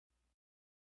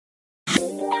You're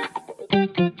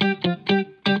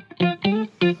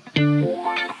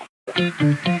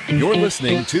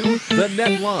listening to The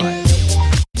Net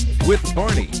Live with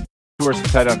Barney. Wear some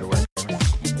tight underwear.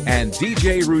 And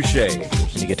DJ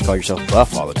Roueche. You get to call yourself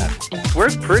buff all the time.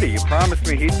 Where's Pretty? You promised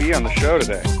me he'd be on the show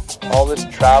today. All this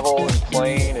travel and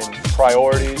plane and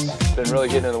priorities been really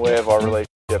getting in the way of our relationship.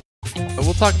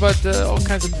 We'll talk about all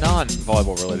kinds of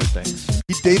non-volleyball related things.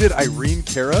 He dated Irene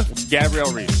Cara.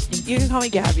 Gabrielle Reese. You can call me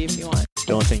Gabby if you want.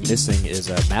 The only thing missing is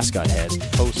a mascot head.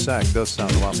 Post-sack does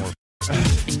sound a lot more.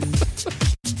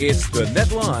 It's The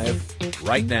Net Live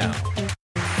right now.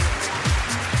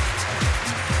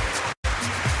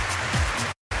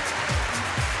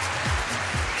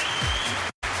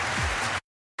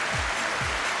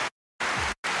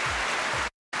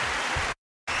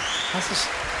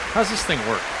 How's this thing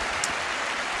work?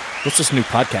 What's this new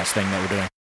podcast thing that we're doing?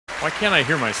 Why can't I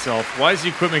hear myself? Why is the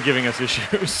equipment giving us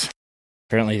issues?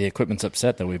 Apparently the equipment's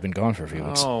upset that we've been gone for a few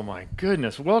weeks. Oh my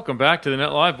goodness. Welcome back to The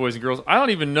Net Live, boys and girls. I don't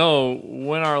even know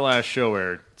when our last show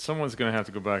aired. Someone's going to have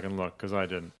to go back and look, because I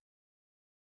didn't.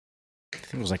 I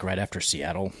think it was like right after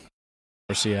Seattle.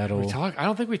 Or Seattle. I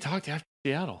don't think we talked after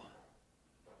Seattle.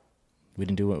 We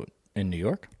didn't do it in New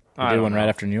York? We I did don't one know. right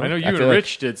after New York? I know you and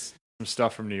Rich did some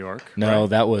stuff from New York. No, right?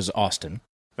 that was Austin.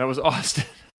 That was Austin.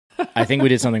 I think we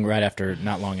did something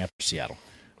not long after Seattle.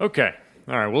 Okay.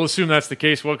 All right. We'll assume that's the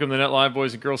case. Welcome to Net Live,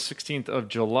 boys and girls. 16th of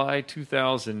July,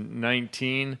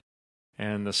 2019.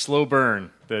 And the slow burn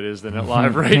that is the Net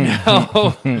Live right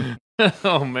now.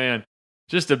 Oh, man.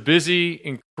 Just a busy,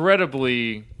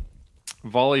 incredibly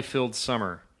volley-filled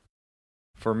summer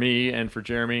for me and for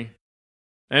Jeremy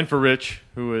and for Rich,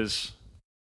 who is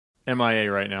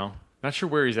MIA right now. Not sure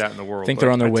where he's at in the world. I think they're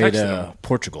on their way to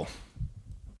Portugal.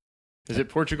 Is it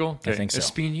Portugal? Okay. I think so.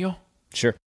 Espinho?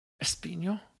 Sure.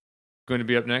 Espinho? Going to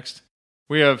be up next.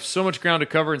 We have so much ground to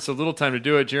cover and so little time to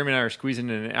do it. Jeremy and I are squeezing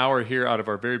in an hour here out of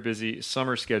our very busy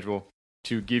summer schedule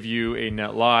to give you a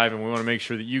Net Live, and we want to make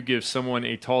sure that you give someone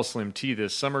a Tall Slim Tee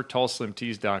this summer,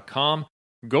 tallslimtees.com.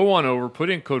 Go on over,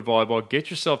 put in code volleyball, get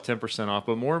yourself 10% off,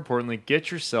 but more importantly,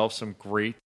 get yourself some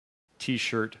great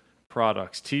T-shirt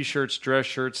products. T-shirts, dress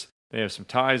shirts, they have some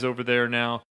ties over there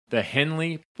now. The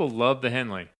Henley, people love the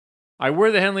Henley. I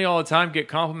wear the Henley all the time, get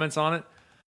compliments on it.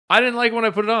 I didn't like it when I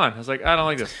put it on. I was like, I don't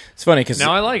like this. It's funny because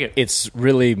now I like it. It's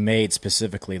really made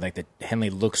specifically, like the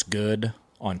Henley looks good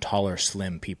on taller,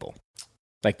 slim people.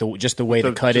 Like just the way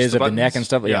the cut is of the neck and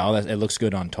stuff. Yeah, all that, it looks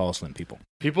good on tall, slim people.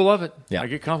 People love it. Yeah. I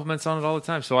get compliments on it all the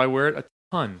time, so I wear it a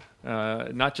ton.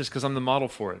 Not just because I'm the model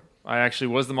for it. I actually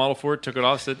was the model for it, took it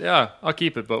off, said, yeah, I'll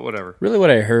keep it, but whatever. Really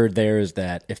what I heard there is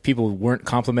that if people weren't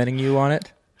complimenting you on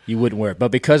it, you wouldn't wear it.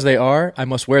 But because they are, I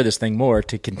must wear this thing more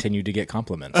to continue to get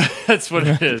compliments. That's what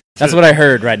it is. That's what I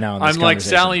heard right now in this I'm like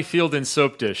Sally Field in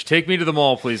Soap Dish. Take me to the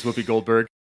mall, please, Whoopi Goldberg.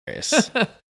 Yes.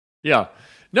 Yeah.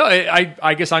 No,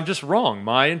 I guess I'm just wrong.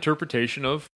 My interpretation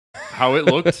of how it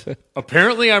looked,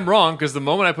 apparently I'm wrong, because the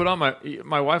moment I put on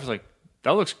my wife was like,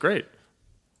 that looks great.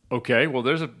 Okay, well,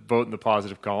 there's a vote in the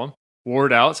positive column. Wore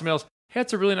it out. Somebody else, hey,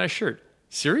 that's a really nice shirt.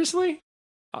 Seriously?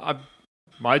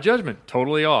 My judgment,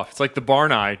 totally off. It's like the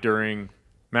barn eye during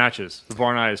matches. The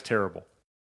barn eye is terrible.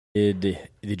 Did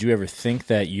you ever think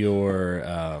that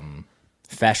your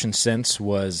fashion sense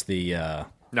was the...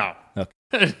 No.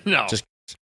 Okay. No.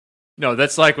 No,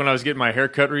 that's like when I was getting my hair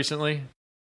cut recently.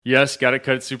 Yes, got it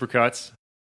cut at Supercuts.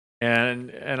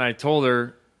 And I told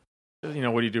her, you know,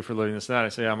 what do you do for a living, this and that? I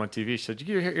say, I'm on TV. She said,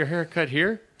 you get your hair cut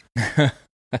here?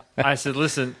 I said,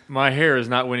 listen, my hair is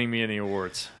not winning me any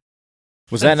awards.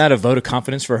 Was that not a vote of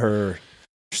confidence for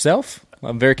herself?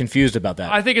 I'm very confused about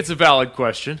that. I think it's a valid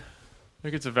question.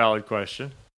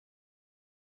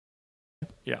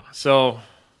 Yeah, so I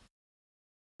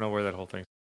don't know where that whole thing is,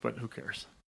 but who cares?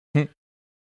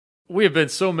 We have been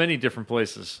so many different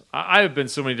places. I have been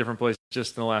so many different places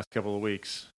just in the last couple of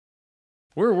weeks.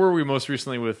 Where were we most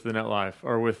recently with the Net Live,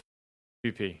 or with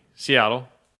FIVB? Seattle.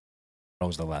 That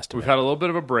was the last We've had a little bit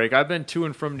of a break. I've been to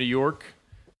and from New York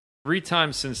 3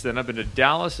 times since then. I've been to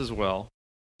Dallas as well.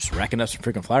 Just racking up some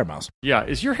freaking flyer miles. Yeah.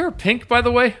 Is your hair pink, by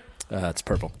the way? It's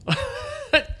purple.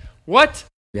 What?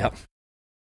 Yep.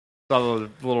 Saw the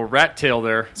little rat tail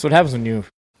there. That's what happens when you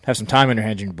have some time on your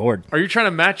hands and you're bored. Are you trying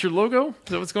to match your logo?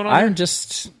 Is that what's going on? I'm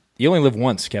just... You only live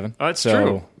once, Kevin. That's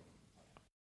true.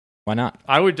 Why not?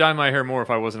 I would dye my hair more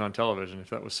if I wasn't on television, if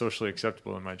that was socially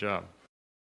acceptable in my job.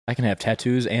 I can have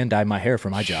tattoos and dye my hair for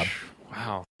my job.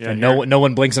 Wow. Yeah, and no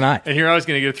one blinks an eye. And here I was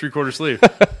going to get a 3/4 sleeve.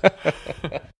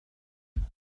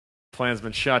 Plan's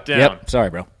been shot down. Yep. Sorry,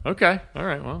 bro. Okay. All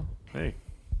right. Well, hey,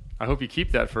 I hope you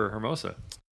keep that for Hermosa.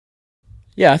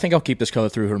 Yeah, I think I'll keep this color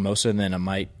through Hermosa, and then I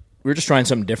might we were just trying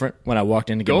something different when I walked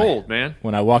in to get gold, man.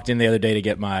 When I walked in the other day to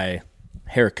get my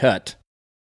hair cut,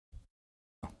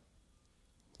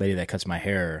 lady that cuts my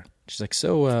hair, she's like,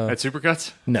 "So at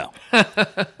Supercuts?" No.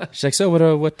 She's like, "So what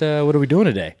are we doing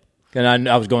today?" And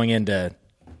I was going in to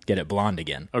get it blonde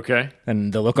again. Okay.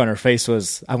 And the look on her face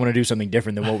was, "I want to do something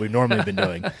different than what we've normally been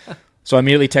doing." So I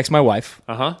immediately text my wife.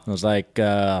 I was like,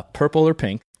 "Purple or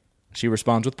pink?" She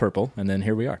responds with purple, and then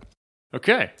here we are.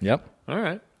 Okay. Yep. All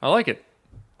right. I like it.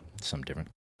 Something different.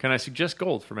 Can I suggest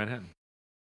gold for Manhattan?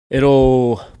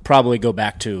 It'll probably go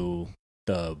back to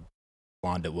the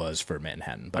blonde it was for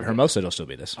Manhattan, but Hermosa, it'll still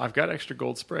be this. I've got extra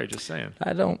gold spray, just saying.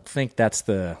 I don't think that's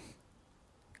the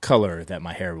color that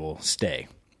my hair will stay,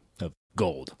 of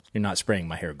gold. You're not spraying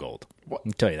my hair gold. What? I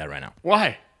can tell you that right now.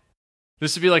 Why?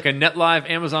 This would be like a Net Live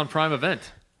Amazon Prime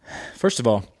event. First of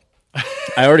all,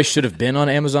 I already should have been on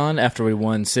Amazon after we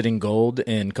won sitting gold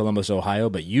in Columbus, Ohio,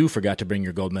 but you forgot to bring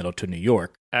your gold medal to New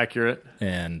York. Accurate.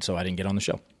 And so I didn't get on the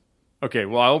show. Okay,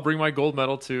 well, I will bring my gold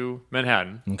medal to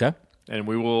Manhattan. Okay. And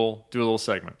we will do a little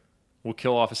segment. We'll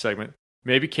kill off a segment.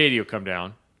 Maybe Katie will come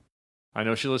down. I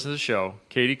know she listens to the show.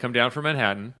 Katie, come down from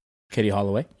Manhattan. Katie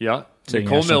Holloway? Yeah. Sitting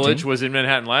Nicole national Millage team? was in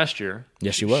Manhattan last year.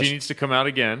 Yes, she was. She needs to come out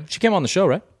again. She came on the show,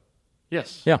 right?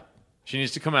 Yes. Yeah. She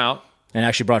needs to come out. And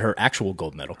actually brought her actual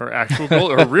gold medal. Her actual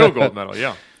gold, her real gold medal,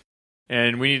 yeah.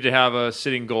 And we need to have a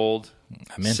sitting gold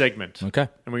segment. Okay.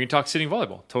 And we can talk sitting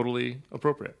volleyball. Totally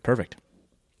appropriate. Perfect.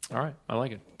 All right. I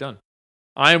like it. Done.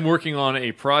 I am working on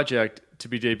a project to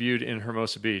be debuted in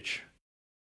Hermosa Beach.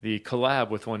 The collab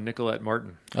with one Nicolette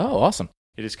Martin. Oh, awesome.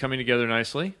 It is coming together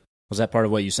nicely. Was that part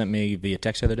of what you sent me via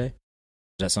text the other day?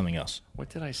 Is that something else? What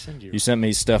did I send you? You sent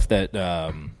me stuff that,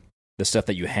 the stuff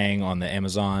that you hang on the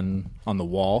Amazon on the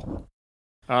wall.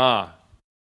 Ah.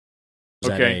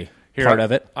 Was okay. That part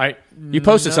of it? You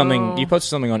posted no. something. You posted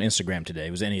something on Instagram today.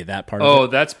 Was any of that part of it? Oh,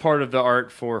 that's part of the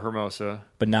art for Hermosa.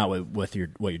 But not with what you're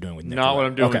doing with Nicolette. Not what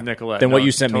I'm doing with Nicolette. Then no, what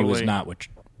you sent totally, me was not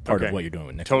part of what you're doing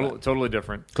with Nicolette. Totally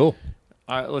different. Cool.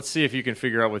 Let's see if you can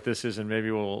figure out what this is, and maybe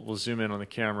we'll zoom in on the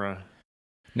camera.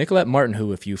 Nicolette Martin,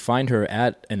 who if you find her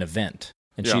at an event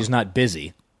and she's not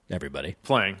busy, everybody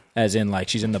playing, as in like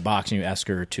she's in the box and you ask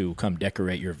her to come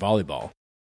decorate your volleyball,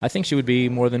 I think she would be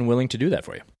more than willing to do that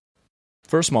for you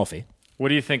for a small fee. What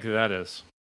do you think that is?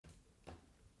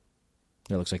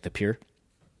 It looks like the pier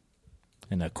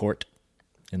and the court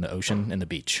and the ocean and the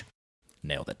beach.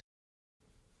 Nailed it.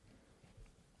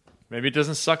 Maybe it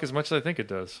doesn't suck as much as I think it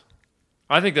does.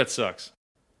 I think that sucks,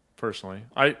 personally.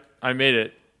 I made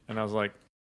it, and I was like,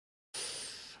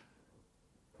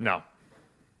 no.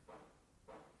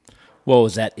 Well,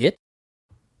 was that it?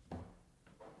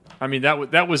 I mean,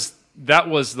 that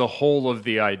was the whole of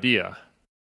the idea.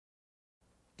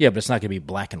 Yeah, but it's not going to be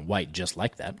black and white just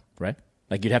like that, right?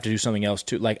 Like, you'd have to do something else,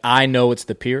 too. Like, I know it's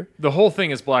the pier. The whole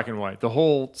thing is black and white. The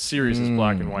whole series is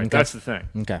black and white. Okay. That's the thing.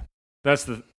 Okay. That's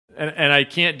the... And I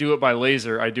can't do it by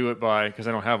laser. I do it by... Because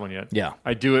I don't have one yet. Yeah.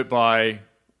 I do it by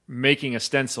making a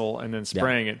stencil and then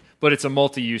spraying it. But it's a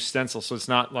multi-use stencil, so it's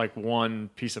not like one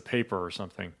piece of paper or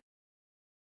something.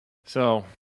 So...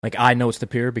 Like, I know it's the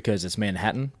pier because it's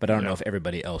Manhattan, but I don't know if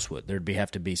everybody else would. There'd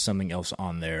have to be something else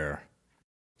on there.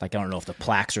 Like, I don't know if the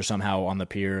plaques are somehow on the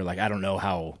pier. Like, I don't know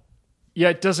how... Yeah,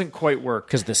 it doesn't quite work.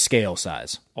 Because the scale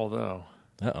size. Although...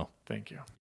 Uh-oh. Thank you.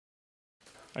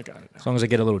 I got it now. As long as I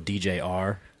get a little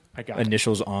DJR I got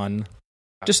initials on,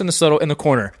 just in the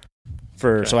corner,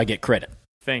 so I get credit.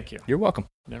 Thank you. You're welcome.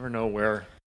 Never know where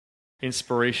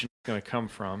inspiration is going to come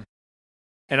from.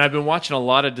 And I've been watching a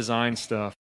lot of design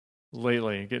stuff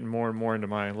lately, getting more and more into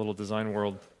my little design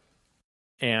world.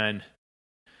 And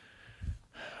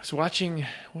I was watching,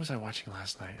 what was I watching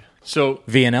last night? So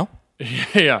VNL?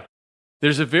 Yeah.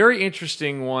 There's a very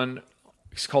interesting one.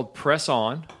 It's called Press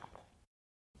On.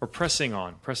 Or Pressing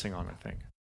On, I think.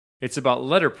 It's about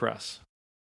letterpress.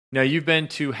 Now, you've been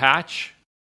to Hatch.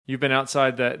 You've been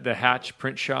outside the Hatch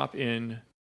print shop in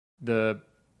the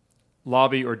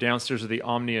lobby or downstairs of the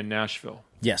Omni in Nashville.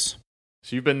 Yes.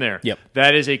 So you've been there. Yep.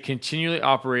 That is a continually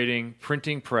operating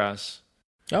printing press.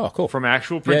 Oh, cool. From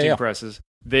actual printing presses.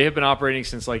 They have been operating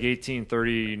since like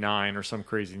 1839 or some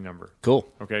crazy number. Cool.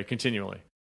 Okay, continually.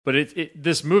 But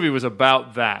this movie was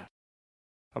about that.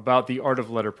 About the art of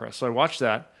letterpress. So I watched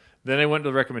that. Then I went to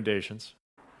the recommendations.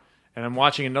 And I'm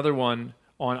watching another one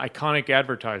on iconic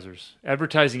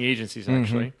advertising agencies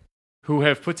actually, who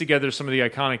have put together some of the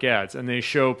iconic ads. And they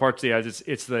show parts of the ads.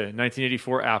 It's the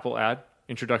 1984 Apple ad,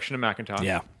 Introduction to Macintosh.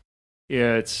 Yeah.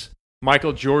 It's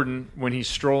Michael Jordan when he's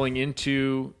strolling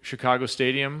into Chicago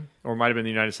Stadium, or might have been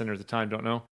the United Center at the time, don't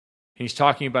know. He's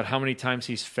talking about how many times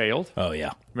he's failed. Oh,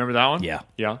 yeah. Remember that one? Yeah.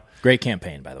 Yeah. Great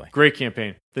campaign, by the way. Great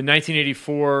campaign. The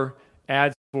 1984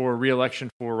 ads for re-election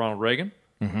for Ronald Reagan,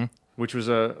 which was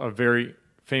a very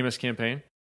famous campaign.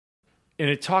 And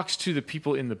it talks to the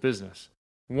people in the business.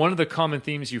 One of the common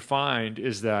themes you find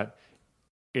is that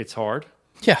it's hard.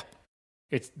 Yeah.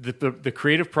 It's the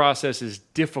creative process is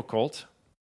difficult,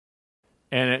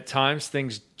 and at times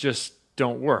things just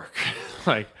don't work.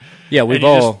 We've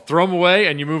all just throw them away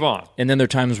and you move on. And then there are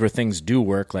times where things do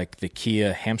work, like the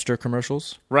Kia hamster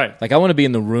commercials. Right. Like I want to be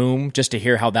in the room just to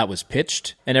hear how that was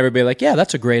pitched, and everybody like, yeah,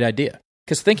 that's a great idea.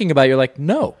 Because thinking about it, you're like,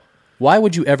 no, why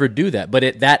would you ever do that?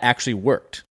 But that actually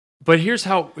worked. But here's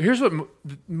what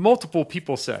multiple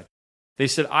people said. They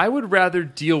said, I would rather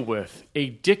deal with a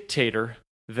dictator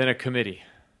than a committee.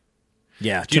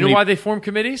 Yeah. Do you know why they form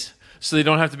committees? So they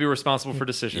don't have to be responsible for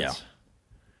decisions. Yeah.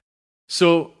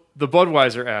 So the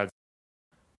Budweiser ads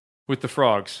with the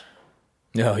frogs.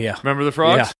 Oh, yeah. Remember the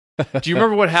frogs? Yeah. Do you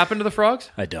remember what happened to the frogs?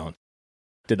 I don't.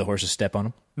 Did the horses step on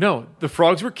them? No, the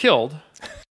frogs were killed.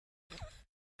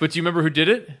 But do you remember who did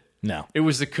it? No. It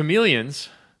was the chameleons.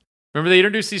 Remember they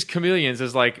introduced these chameleons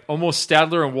as like almost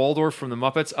Stadler and Waldorf from the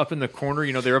Muppets up in the corner.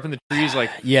 You know, they were up in the trees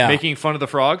making fun of the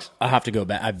frogs. I'll have to go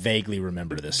back. I vaguely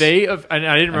remember this. And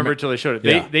I didn't remember until they showed it.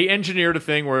 Yeah. They engineered a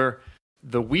thing where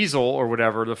the weasel or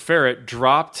whatever, the ferret,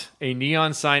 dropped a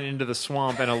neon sign into the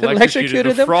swamp and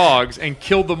electrocuted the frogs and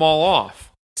killed them all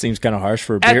off. Seems kind of harsh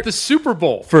for a beer. At the Super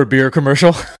Bowl. For a beer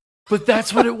commercial. But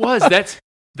that's what it was.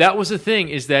 That was the thing,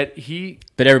 is that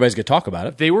But everybody's going to talk about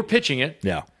it. They were pitching it.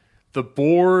 Yeah. The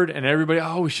board and everybody,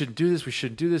 we shouldn't do this. We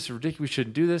shouldn't do this. It's ridiculous. We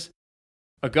shouldn't do this.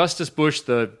 Augustus Bush,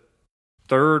 the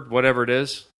third, whatever it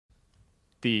is,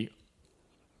 the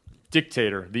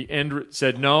dictator,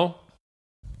 said, no,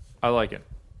 I like it.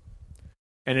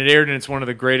 And it aired, and it's one of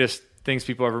the greatest things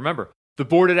people ever remember. The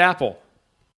board at Apple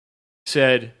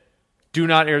said, do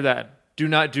not air that. Do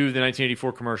not do the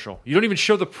 1984 commercial. You don't even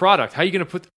show the product. How are you going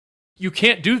to put... You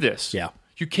can't do this. Yeah.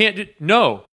 You can't do...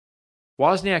 No.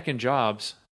 Wozniak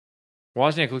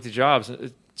looked at Jobs,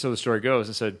 so the story goes,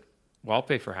 and said, well, I'll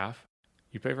pay for half.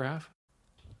 You pay for half?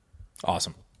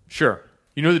 Awesome. Sure.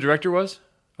 You know who the director was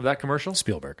of that commercial?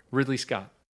 Spielberg. Ridley Scott.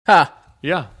 Ha!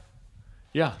 Yeah.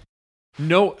 Yeah.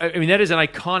 No, I mean, that is an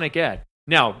iconic ad.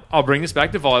 Now, I'll bring this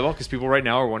back to volleyball, because people right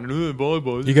now are wondering,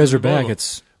 volleyball. You guys are back.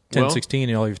 It's 10:16,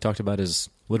 and all you've talked about is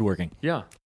woodworking. Yeah.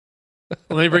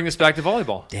 Let me bring this back to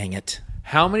volleyball. Dang it.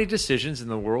 How many decisions in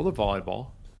the world of volleyball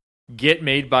get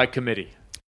made by committee?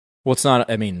 Well, it's not,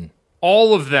 I mean...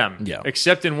 All of them. Yeah.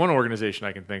 Except in one organization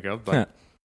I can think of. But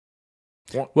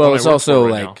it's also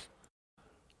like...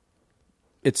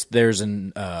 There's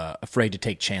an afraid to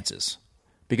take chances.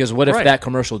 Because what if that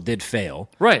commercial did fail?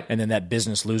 Right. And then that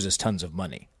business loses tons of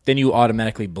money? Then you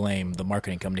automatically blame the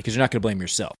marketing company, because you're not going to blame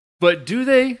yourself. But do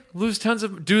they lose tons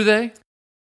of... Do they?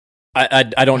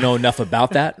 I don't know enough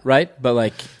about that, right? But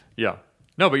like... Yeah.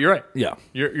 No, but you're right. Yeah.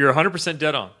 You're 100%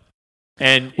 dead on.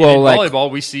 And in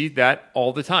volleyball, we see that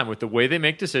all the time with the way they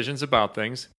make decisions about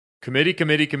things. Committee.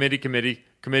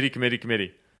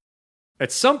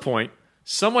 At some point,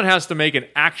 someone has to make an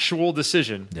actual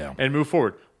decision and move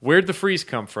forward. Where'd the freeze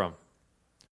come from?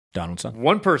 Donaldson.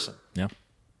 One person. Yeah.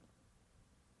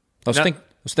 I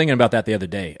was thinking about that the other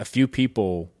day. A few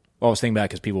people... Well, I was thinking about it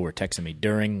because people were texting me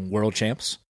during World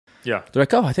Champs. Yeah. They're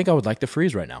like, I think I would like the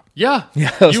freeze right now. Yeah.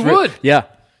 You would. Yeah.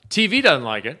 TV doesn't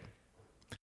like it.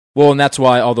 Well, and that's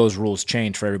why all those rules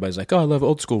changed for everybody's like, I love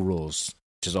old school rules,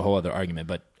 which is a whole other argument.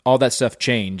 But all that stuff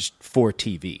changed for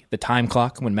TV. The time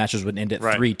clock, when matches would end at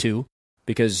 3-2,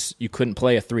 because you couldn't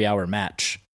play a 3-hour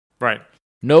match. Right.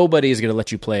 Nobody is going to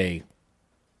let you play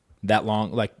that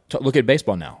long. Like, look at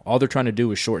baseball now. All they're trying to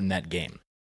do is shorten that game.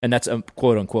 And that's,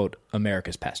 quote unquote,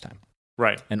 America's pastime.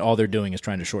 Right. And all they're doing is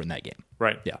trying to shorten that game.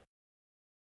 Right. Yeah.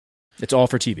 It's all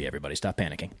for TV, everybody. Stop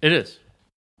panicking. It is.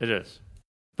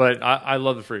 But I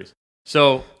love the freeze.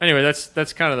 So anyway,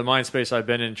 that's kind of the mind space I've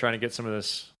been in, trying to get some of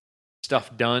this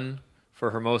stuff done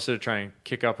for Hermosa, to try and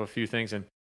kick up a few things. And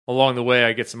along the way,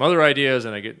 I get some other ideas,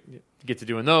 and I get to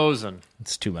doing those. And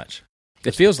it's too much.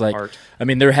 It feels like art. I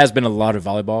mean, there has been a lot of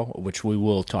volleyball, which we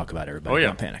will talk about, everybody. Oh, yeah.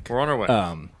 Don't panic. We're on our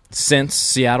way. Since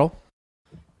Seattle,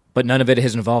 but none of it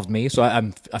has involved me, so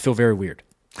I feel very weird.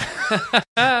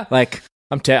 Like,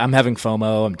 I'm having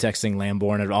FOMO. I'm texting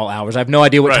Lamborn at all hours. I have no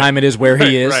idea what time it is, where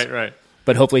he is. Right.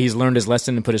 But hopefully he's learned his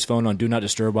lesson and put his phone on Do Not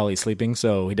Disturb while he's sleeping,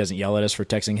 so he doesn't yell at us for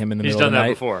texting him in the middle of the night.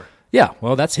 He's done that before. Yeah,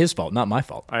 well, that's his fault, not my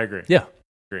fault. I agree. Yeah.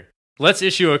 Let's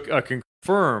issue a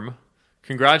confirm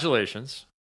congratulations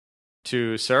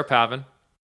to Sarah Pavin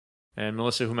and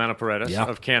Melissa Humana Paredes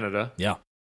of Canada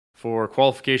for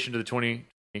qualification to the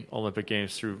 2020 Olympic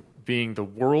Games through being the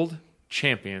world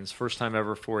champions, first time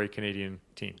ever for a Canadian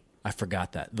team. I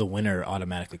forgot that. The winner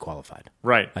automatically qualified.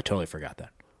 Right. I totally forgot that.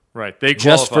 Right. They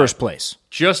just qualified. first place.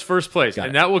 Just first place. Got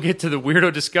And it. that will get to the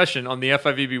weirdo discussion on the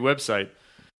FIVB website.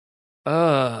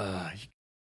 I'm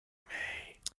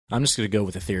just going to go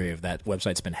with the theory of that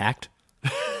website's been hacked.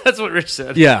 That's what Rich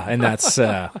said. Yeah, and that's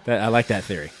I like that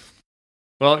theory.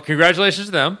 Well, congratulations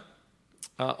to them.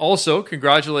 Also,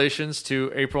 congratulations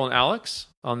to April and Alex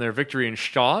on their victory in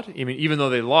Gstaad. I mean, even though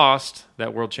they lost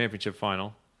that World Championship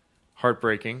final,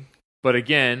 heartbreaking. But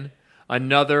again,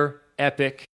 another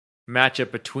epic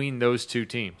matchup between those two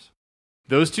teams.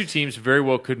 Those two teams very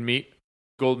well could meet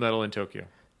gold medal in Tokyo.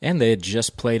 And they had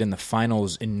just played in the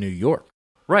finals in New York.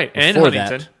 Right, and Before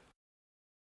Huntington. that-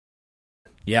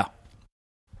 Yeah.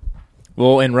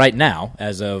 Well, and right now,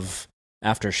 as of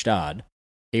after Gstaad,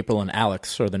 April and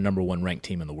Alex are the number 1 ranked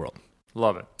team in the world.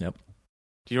 Love it. Yep.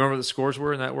 Do you remember what the scores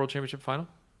were in that World Championship final?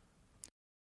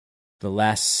 The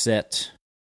last set,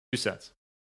 2 sets.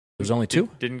 there was only 2?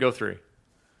 Didn't go 3.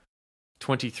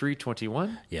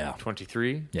 23-21, Yeah.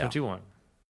 23-21.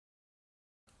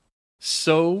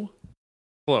 So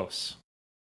close.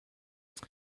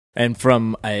 And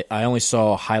from, I only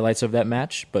saw highlights of that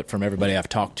match, but from everybody I've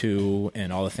talked to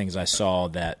and all the things I saw,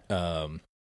 that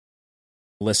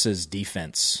Melissa's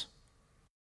defense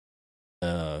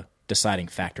deciding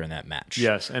factor in that match.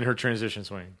 Yes, and her transition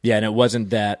swing. Yeah, and it wasn't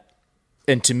that,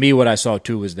 and to me what I saw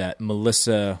too was that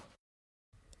Melissa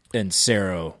and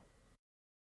Sarah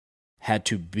had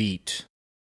to beat,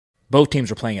 both teams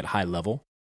were playing at high level,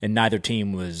 and neither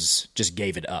team just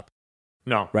gave it up.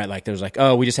 No. Right? Like there was like,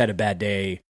 oh, we just had a bad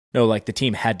day. No, like the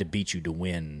team had to beat you to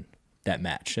win that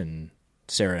match, and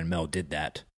Sarah and Mel did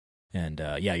that. And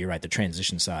yeah, you're right. The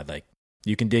transition side, like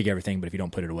you can dig everything, but if you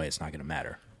don't put it away, it's not going to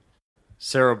matter.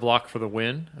 Sarah blocked for the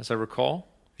win, as I recall.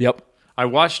 Yep. I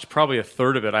watched probably a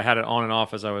third of it. I had it on and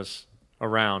off as I was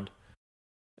around.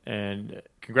 And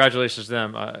congratulations to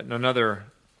them. Another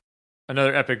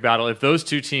epic battle. If those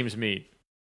two teams meet,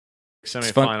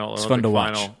 semifinal, it's or fun to Olympic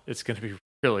watch. final, it's going to be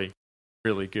really,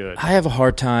 really good. I have a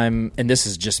hard time, and this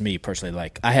is just me personally.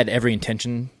 Like I had every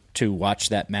intention to watch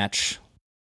that match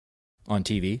on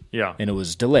TV. Yeah. And it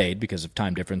was delayed because of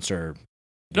time difference or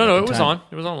No, it was on.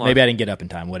 It was online. Maybe I didn't get up in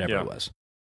time, whatever Yeah. it was.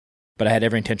 But I had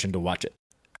every intention to watch it.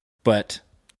 But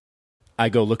I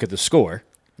go look at the score.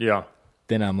 Yeah.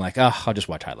 Then I'm like, oh, I'll just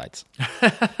watch highlights.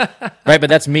 Right? But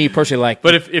that's me personally. Like,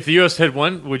 But if the U.S. had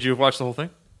won, would you have watched the whole thing?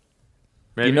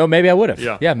 Maybe. you know, maybe I would have.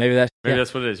 Yeah. Yeah, maybe Maybe yeah.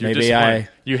 that's what it is. You're Maybe disappointed.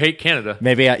 You hate Canada.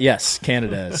 yes,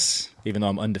 Canada is, even though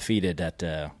I'm undefeated at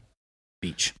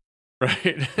beach.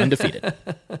 Right. Undefeated.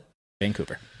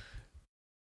 Vancouver.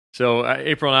 So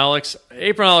April and Alex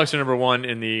are number 1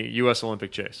 in the U.S.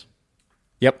 Olympic chase.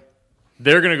 Yep.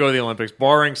 They're going to go to the Olympics,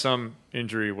 barring some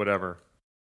injury, whatever.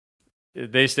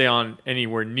 If they stay on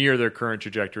anywhere near their current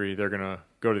trajectory, they're going to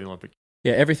go to the Olympics.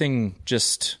 Yeah, everything,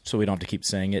 just so we don't have to keep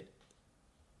saying it,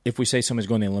 if we say somebody's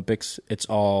going to the Olympics, it's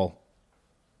all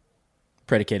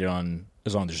predicated on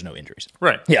as long as there's no injuries.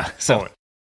 Right. Yeah. So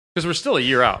because we're still a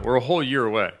year out. We're a whole year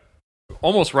away.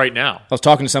 Almost right now. I was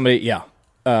talking to somebody,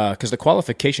 because the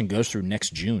qualification goes through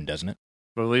next June, doesn't it?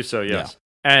 I believe so, yes.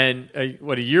 Yeah. And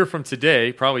a year from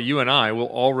today, probably you and I will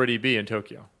already be in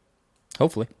Tokyo.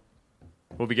 Hopefully.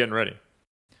 We'll be getting ready.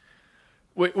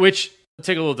 Which,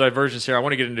 take a little divergence here. I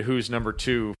want to get into who's number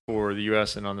 2 for the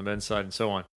U.S. and on the men's side and so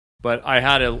on. But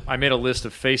I made a list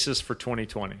of faces for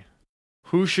 2020.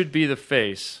 Who should be the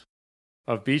face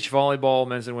of beach volleyball,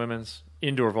 men's and women's,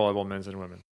 indoor volleyball, men's and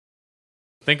women?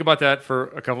 Think about that for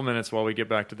a couple minutes while we get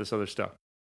back to this other stuff.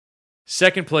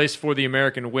 Second place for the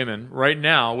American women right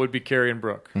now would be Carrie and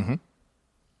Brooke. Mm-hmm.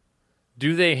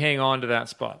 Do they hang on to that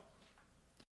spot?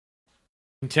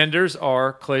 Contenders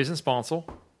are Clays and Sponsel,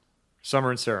 Summer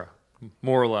and Sarah,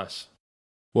 more or less.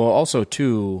 Well, also,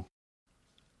 too,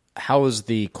 how is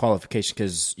the qualification?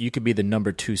 Because you could be the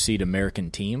number 2 seed American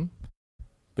team,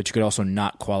 but you could also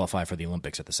not qualify for the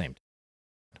Olympics at the same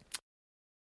time.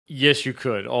 Yes, you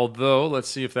could. Although, let's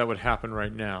see if that would happen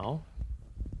right now.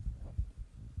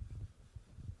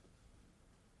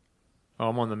 Oh,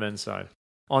 I'm on the men's side.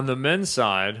 On the men's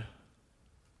side,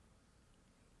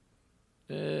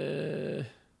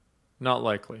 not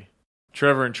likely.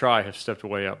 Trevor and Tri have stepped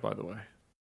way up, by the way.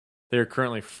 They are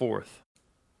currently 4th.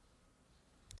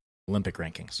 Olympic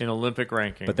rankings. In Olympic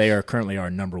rankings. But they are currently our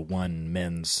number 1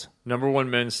 men's. Number 1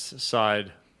 men's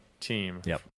side team.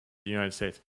 Yep. The United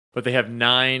States. But they have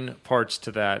 9 parts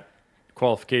to that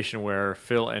qualification where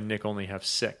Phil and Nick only have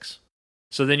 6.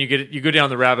 So then you go down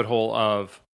the rabbit hole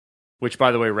of, which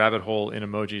by the way, rabbit hole in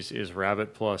emojis is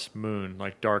rabbit plus moon,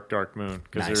 like dark, dark moon,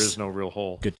 because Nice. there is no real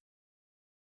hole. Good.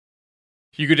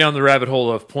 You go down the rabbit hole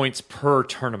of points per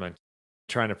tournament,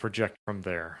 trying to project from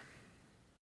there.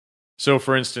 So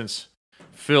for instance,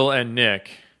 Phil and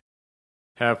Nick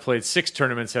have played 6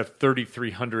 tournaments, have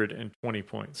 3,320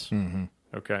 points. Mm-hmm.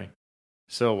 Okay.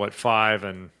 So 5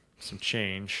 and some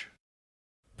change.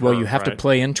 Well, you have to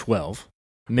play in 12,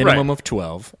 minimum Right. of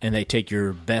 12, and they take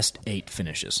your best 8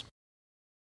 finishes.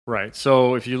 Right.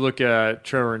 So if you look at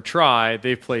Trevor and Try,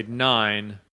 they've played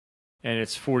 9, and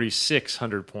it's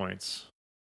 4,600 points.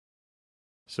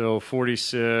 So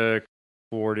 40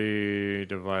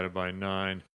 divided by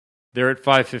 9. They're at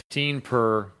 515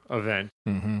 per event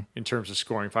in terms of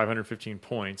scoring, 515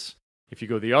 points. If you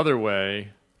go the other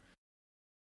way,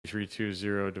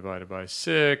 320 divided by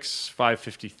 6,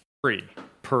 553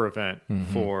 per event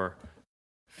for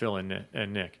Phil and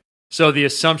Nick. So the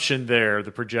assumption there,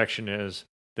 the projection is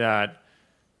that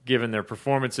given their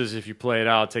performances, if you play it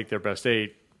out, take their best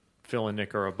 8, Phil and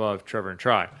Nick are above Trevor and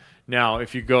Try. Now,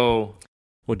 if you go...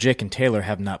 Well, Jake and Taylor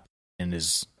have not been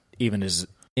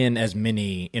in as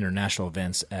many international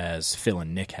events as Phil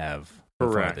and Nick have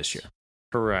so far this year.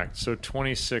 Correct. So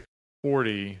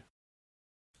 2640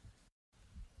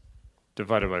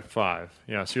 divided by 5.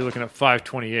 Yeah, so you're looking at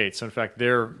 528. So in fact,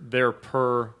 their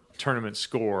per tournament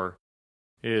score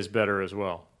is better as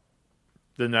well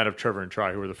than that of Trevor and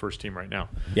Try, who are the first team right now.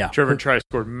 Yeah. Trevor and Try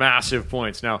scored massive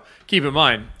points. Now, keep in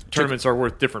mind, tournaments are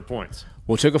worth different points.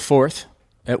 Well, took a 4th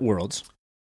at Worlds.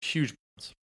 Huge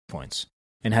points.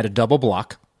 And had a double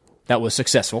block. That was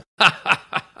successful.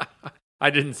 I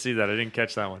didn't see that. I didn't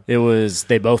catch that one. It was,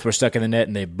 they both were stuck in the net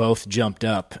and they both jumped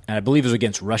up. And I believe it was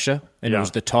against Russia. And it was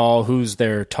the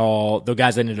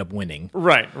guys that ended up winning.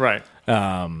 Right.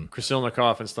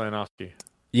 Krasilnikov and Stoyanovsky.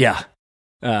 Yeah.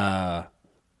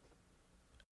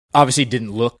 Obviously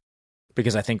didn't look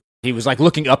because I think he was like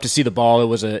looking up to see the ball. It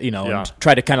was and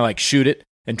tried to kind of like shoot it.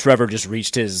 And Trevor just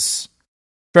reached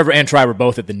Trevor and Try were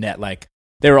both at the net. Like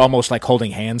they were almost like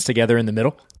holding hands together in the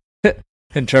middle.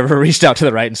 And Trevor reached out to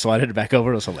the right and swatted it back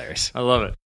over. It was hilarious. I love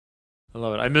it.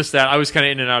 I missed that. I was kind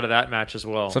of in and out of that match as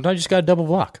well. Sometimes you just got to double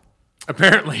block.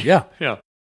 Apparently. Yeah.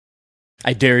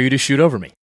 I dare you to shoot over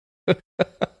me.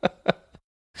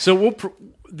 So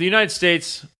the United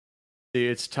States,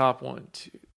 it's top 1,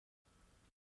 2,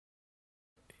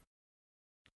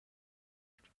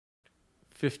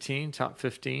 15, top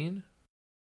 15,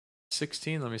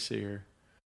 16. Let me see here.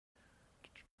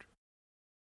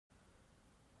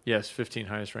 Yes, 15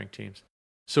 highest ranked teams.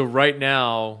 So right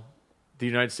now, the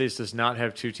United States does not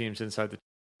have 2 teams inside the top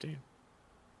 15.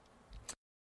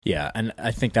 Yeah, and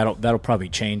I think that'll probably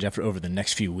change over the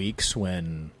next few weeks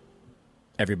when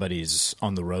everybody's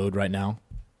on the road right now.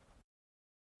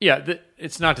 Yeah,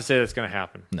 it's not to say that's going to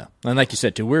happen. No, and like you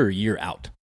said, too, we're a year out.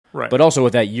 Right. But also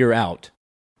with that year out,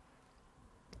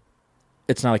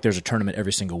 it's not like there's a tournament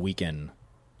every single weekend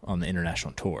on the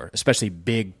international tour, especially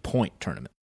big point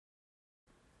tournament.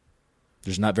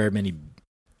 There's not very many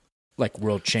like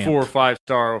world champs. 4 or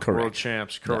 5-star world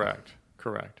champs. Correct.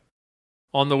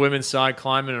 On the women's side,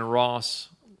 Kleiman and Ross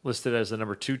listed as the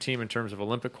number 2 team in terms of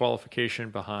Olympic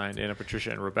qualification behind Anna Patricia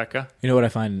and Rebecca. You know what I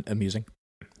find amusing?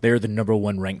 They're the number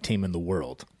 1 ranked team in the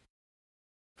world.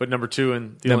 But number 2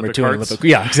 in the number Olympic 2 hearts? in Olympic.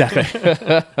 Yeah, exactly.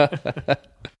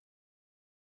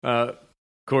 Of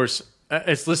course,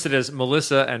 it's listed as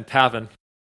Melissa and Pavin.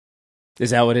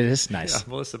 Is that what it is? Nice. Yeah,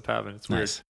 Melissa Pavin. It's nice.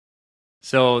 Weird.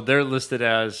 So they're listed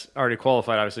as already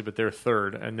qualified, obviously, but they're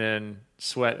 3rd. And then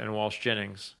Sweat and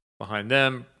Walsh-Jennings behind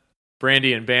them.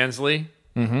 Brandy and Bansley.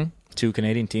 2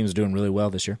 Canadian teams doing really well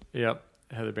this year. Yep.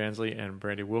 Heather Bansley and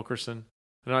Brandy Wilkerson.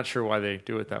 I'm not sure why they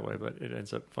do it that way, but it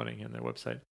ends up funny in their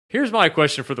website. Here's my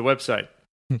question for the website.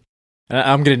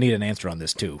 I'm going to need an answer on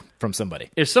this, too, from somebody.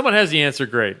 If someone has the answer,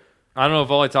 great. I don't know if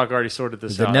Volley Talk already sorted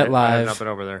this out. I have not been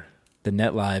over there.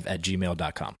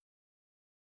 thenetlive@gmail.com.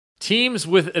 Teams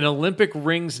with an Olympic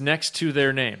rings next to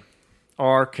their name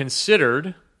are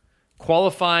considered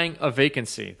qualifying a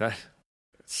vacancy. It's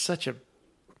such an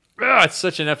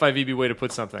FIVB way to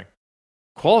put something.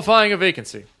 Qualifying a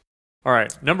vacancy. All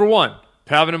right, number 1,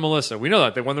 Pavin and Melissa. We know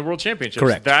that. They won the World Championships.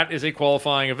 Correct. That is a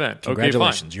qualifying event.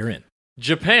 Congratulations, okay, fine. You're in.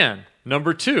 Japan,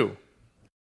 number 2,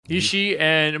 Ishii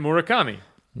and Murakami.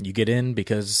 You get in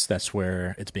because that's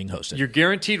where it's being hosted. You're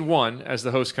guaranteed 1 as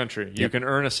the host country. You can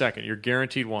earn a second. You're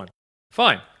guaranteed 1.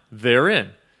 Fine. They're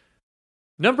in.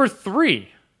 Number 3,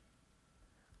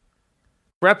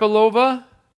 Krapilova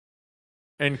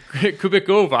and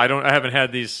Kubikova. I haven't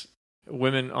had these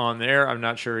women on there. I'm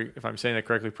not sure if I'm saying that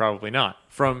correctly. Probably not.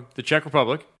 From the Czech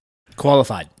Republic.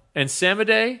 Qualified. And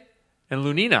Samade and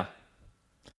Lunina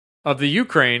of the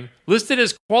Ukraine, listed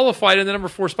as qualified in the number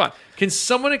 4 spot. Can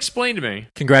someone explain to me?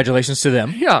 Congratulations to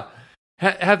them. Yeah.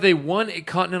 Have they won a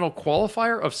continental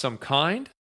qualifier of some kind?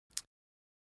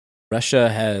 Russia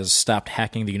has stopped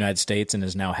hacking the United States and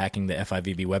is now hacking the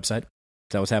FIVB website.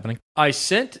 that what's happening? I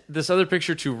sent this other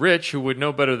picture to Rich, who would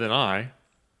know better than I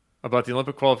about the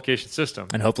Olympic qualification system.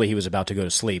 And hopefully he was about to go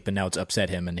to sleep, and now it's upset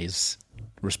him, and he's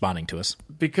responding to us.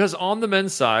 Because on the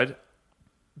men's side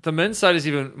is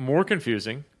even more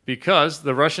confusing because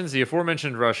the Russians, the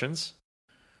aforementioned Russians,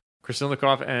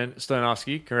 Krasilnikov and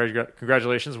Stoyanovsky,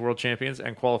 congratulations, world champions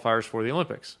and qualifiers for the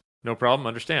Olympics. No problem,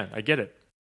 understand. I get it.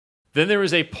 Then there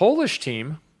is a Polish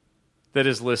team that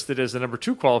is listed as the number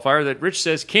 2 qualifier that Rich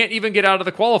says can't even get out of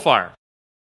the qualifier.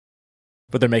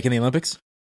 But they're making the Olympics?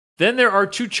 Then there are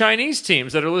 2 Chinese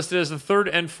teams that are listed as the 3rd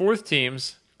and 4th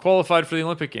teams qualified for the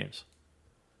Olympic Games.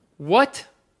 What?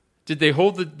 Did they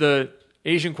hold the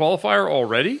Asian qualifier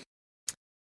already?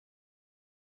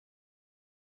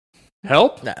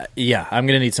 Help? Yeah, I'm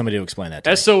going to need somebody to explain that to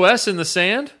me. SOS in the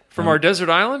sand from our desert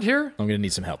island here? I'm going to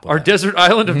need some help with Our that. desert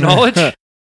island of knowledge?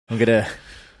 I'm going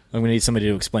to need somebody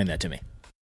to explain that to me.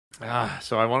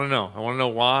 So I want to know. I want to know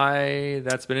why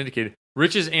that's been indicated.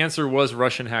 Rich's answer was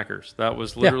Russian hackers. That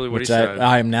was literally what he said.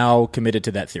 I am now committed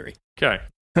to that theory. Okay.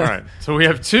 All right. So we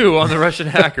have 2 on the Russian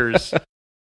hackers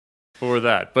for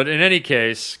that. But in any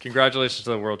case, congratulations to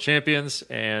the world champions,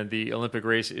 and the Olympic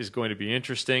race is going to be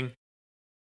interesting.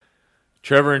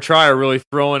 Trevor and Tri are really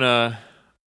throwing a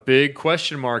big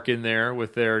question mark in there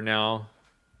with their now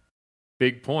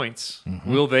big points.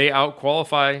 Mm-hmm. Will they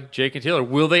out-qualify Jake and Taylor?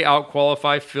 Will they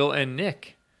out-qualify Phil and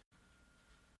Nick?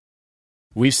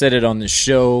 We've said it on the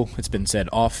show. It's been said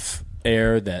off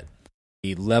air that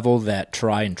the level that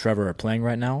Tri and Trevor are playing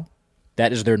right now,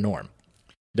 that is their norm.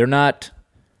 They're not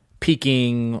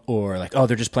peaking or like, oh,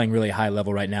 they're just playing really high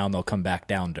level right now and they'll come back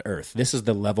down to earth. This is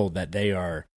the level that they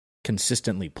are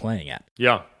consistently playing at.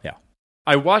 Yeah. Yeah.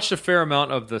 I watched a fair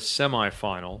amount of the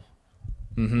semifinal,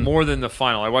 more than the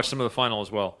final. I watched some of the final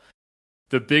as well.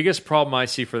 The biggest problem I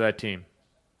see for that team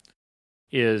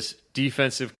is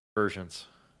defensive conversions.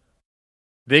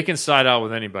 They can side out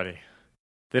with anybody.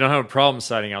 They don't have a problem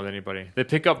siding out with anybody. They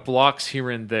pick up blocks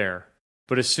here and there.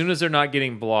 But as soon as they're not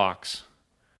getting blocks,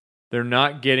 they're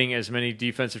not getting as many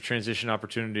defensive transition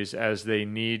opportunities as they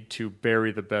need to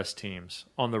bury the best teams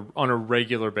on a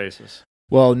regular basis.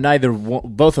 Well,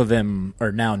 both of them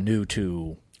are now new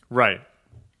to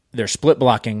They're split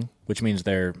blocking, which means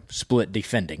they're split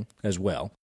defending as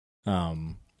well.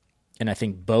 And I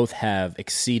think both have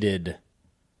exceeded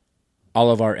all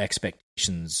of our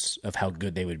expectations of how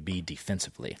good they would be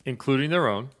defensively, including their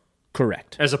own.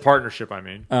 Correct. As a partnership, I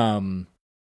mean.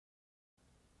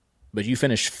 But you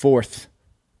finished 4th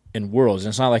in Worlds,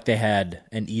 and it's not like they had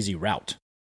an easy route.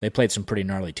 They played some pretty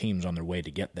gnarly teams on their way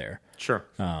to get there. Sure.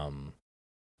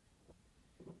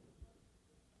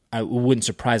 It wouldn't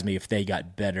surprise me if they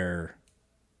got better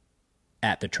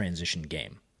at the transition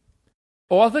game.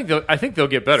 Oh, I think they'll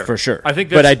get better for sure. I think,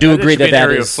 but I do agree that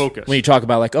area is of focus. When you talk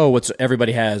about like,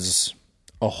 everybody has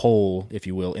a hole, if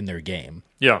you will, in their game.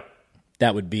 Yeah,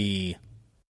 that would be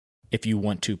if you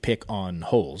want to pick on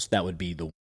holes. That would be the.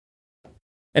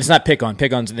 It's not pick on.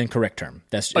 Pick on's an incorrect term.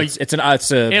 It's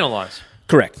analyze.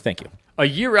 Correct. Thank you. A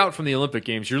year out from the Olympic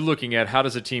Games, you're looking at how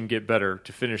does a team get better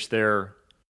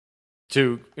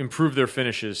to improve their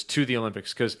finishes to the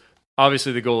Olympics, because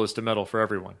obviously the goal is to medal for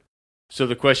everyone. So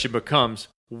the question becomes,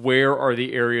 where are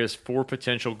the areas for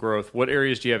potential growth? What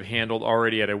areas do you have handled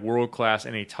already at a world-class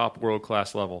and a top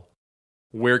world-class level?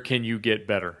 Where can you get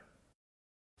better?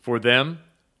 For them,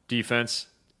 defense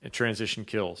and transition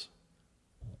kills.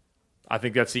 I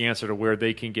think that's the answer to where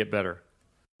they can get better.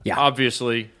 Yeah.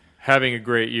 Obviously, having a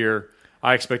great year,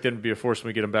 I expect them to be a force when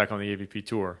we get them back on the AVP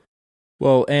Tour.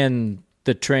 Well, and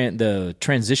the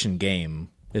transition game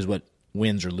is what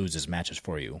wins or loses matches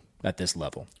for you at this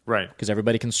level. Right. Because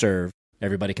everybody can serve,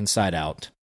 everybody can side out.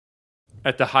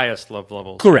 At the highest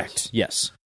level. Correct,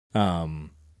 yes.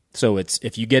 So it's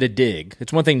if you get a dig,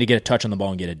 it's one thing to get a touch on the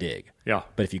ball and get a dig. Yeah.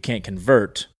 But if you can't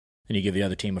convert and you give the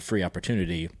other team a free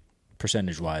opportunity,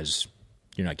 percentage-wise,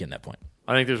 you're not getting that point.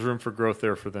 I think there's room for growth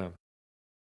there for them.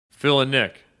 Phil and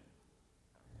Nick.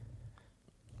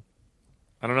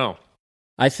 I don't know.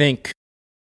 I think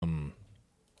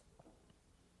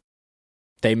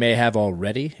they may have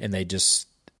already, and they just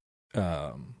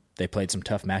they played some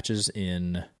tough matches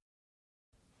in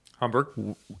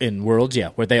Hamburg, in Worlds,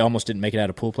 where they almost didn't make it out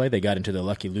of pool play. They got into the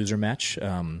lucky loser match,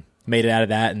 made it out of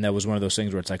that, and that was one of those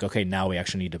things where it's like, okay, now we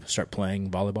actually need to start playing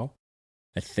volleyball.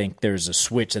 I think there's a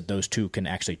switch that those two can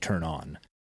actually turn on,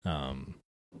 and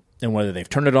whether they've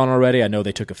turned it on already, I know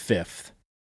they took a 5th,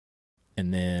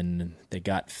 and then they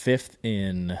got 5th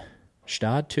in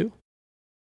Gstaad too.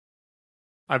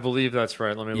 I believe that's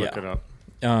right. Let me look it up.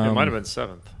 It might have been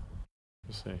 7th.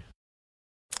 Let's see.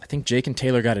 I think Jake and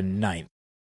Taylor got a 9th.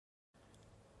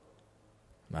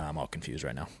 I'm all confused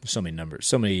right now. So many numbers,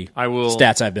 so many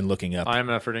stats I've been looking up. I'm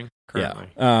efforting currently.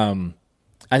 Yeah.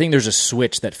 I think there's a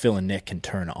switch that Phil and Nick can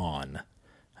turn on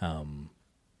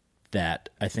that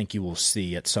I think you will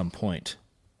see at some point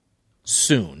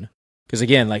soon. Because,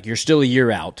 again, like you're still a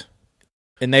year out,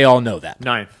 and they all know that.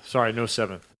 9th. Sorry, no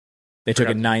 7th. They took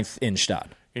a 9th in Gstaad.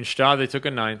 In Gstaad, they took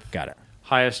a 9th. Got it.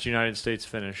 Highest United States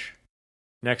finish.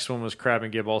 Next one was Crab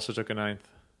and Gibb, also took a 9th.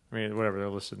 I mean, whatever, they're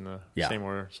listed in the same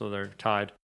order, so they're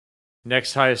tied.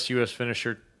 Next highest U.S.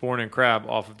 finisher, Born and Crab,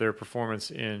 off of their performance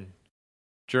in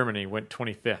Germany, went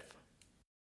 25th.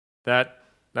 That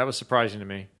was surprising to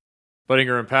me.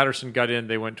 Buttinger and Patterson got in,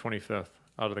 they went 25th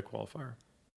out of the qualifier.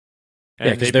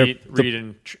 And they beat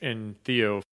Reed and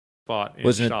Theo spot in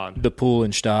Gstaad. The pool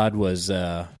in Gstaad was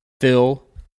Phil,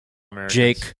 Americans.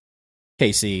 Jake,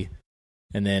 Casey,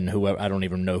 and then whoever, I don't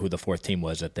even know who the fourth team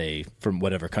was from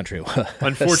whatever country it was.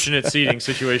 Unfortunate seeding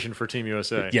situation for Team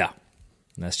USA. Yeah.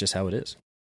 And that's just how it is.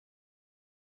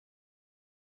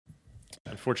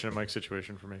 Unfortunate Mike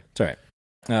situation for me. It's all right.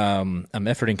 I'm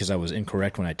efforting because I was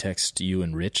incorrect when I texted you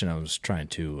and Rich, and I was trying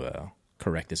to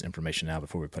correct this information now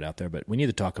before we put it out there. But we need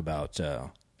to talk about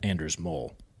Anders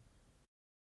Mol.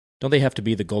 Don't they have to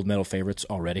be the gold medal favorites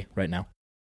already right now?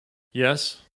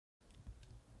 Yes.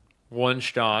 Won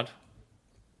Gstaad.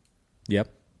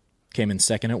 Yep. Came in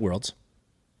second at Worlds.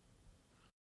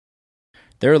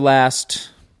 Their last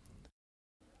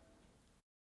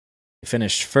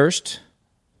finished first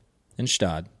in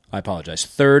Gstaad. I apologize.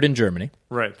 Third in Germany.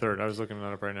 Right, third. I was looking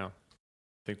that up right now.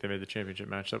 I think they made the championship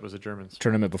match. That was the Germans.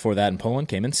 Tournament before that in Poland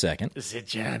came in second. The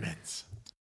Germans.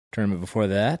 Tournament before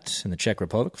that in the Czech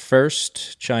Republic,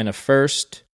 first. China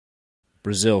first.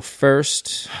 Brazil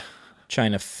first.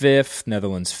 China fifth.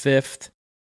 Netherlands fifth.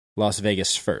 Las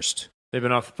Vegas first. They've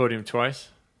been off the podium twice?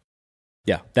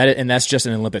 Yeah, that's just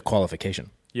an Olympic qualification.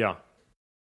 Yeah.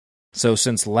 So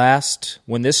since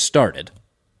when this started,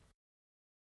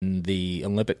 the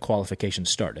Olympic qualification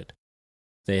started,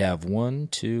 they have 5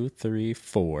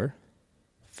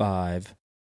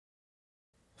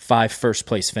 first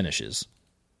place finishes.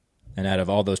 And out of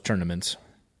all those tournaments,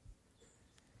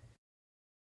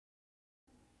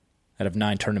 out of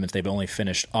 9 tournaments, they've only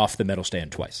finished off the medal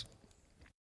stand twice.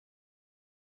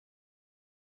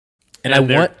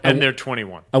 And they're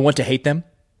 21. I want to hate them,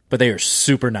 but they are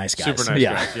super nice guys. Super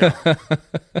nice guys, yeah.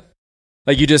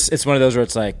 Like it's one of those where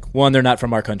it's like, one, they're not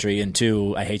from our country, and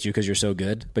 2, I hate you because you're so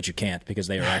good, but you can't because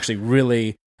they are actually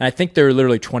really. And I think they're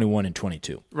literally 21 and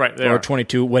 22, right? They or are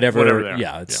 22, whatever they are.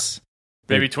 Yeah, it's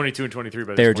maybe 22 and 23,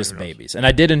 but they're just babies. And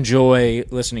I did enjoy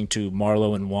listening to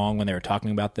Marlo and Wong when they were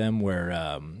talking about them, where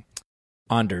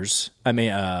Anders,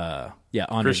 Anders,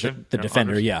 the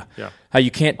defender, Anders. Yeah, yeah. How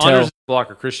you can't tell. Anders is the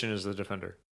blocker, Christian is the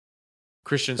defender.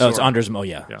 Christian. Oh, it's Anders. Oh,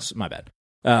 yeah. My bad.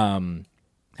 How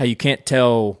you can't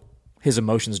tell his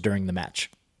emotions during the match.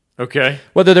 Okay.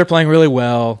 Whether they're playing really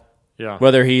well, yeah.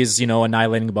 Whether he's,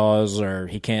 annihilating the balls or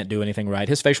he can't do anything right.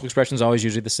 His facial expression is always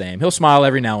usually the same. He'll smile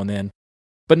every now and then,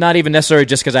 but not even necessarily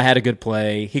just because I had a good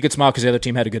play. He could smile because the other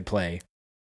team had a good play.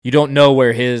 You don't know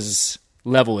where his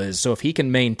level is. So if he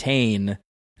can maintain,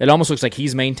 it almost looks like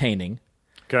he's maintaining.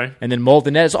 Okay. And then Mold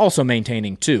the Net is also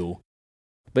maintaining too.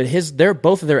 But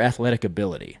both of their athletic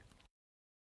ability.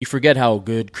 You forget how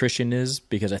good Christian is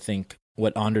because I think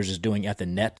what Anders is doing at the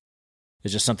net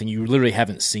is just something you literally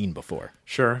haven't seen before.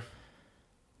 Sure.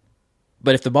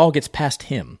 But if the ball gets past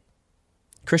him,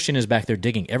 Christian is back there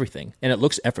digging everything, and it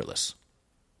looks effortless.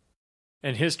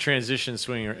 And his transition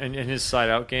swing and his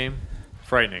side-out game,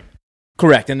 frightening.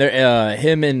 Correct. And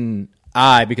him and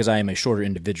I, because I am a shorter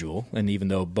individual, and even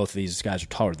though both of these guys are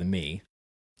taller than me.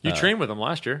 You trained with him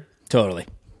last year. Totally.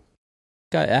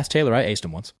 Ask Taylor, I aced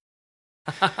him once.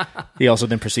 He also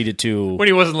then proceeded to... When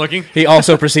he wasn't looking. He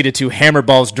also proceeded to hammer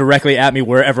balls directly at me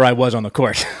wherever I was on the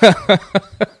court.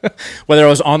 Whether I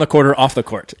was on the court or off the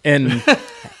court. And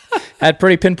had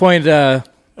pretty pinpoint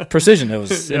precision. It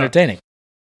was entertaining.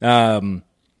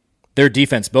 Their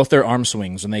defense, both their arm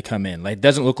swings when they come in, it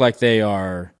doesn't look like they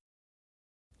are...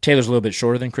 Taylor's a little bit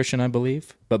shorter than Christian, I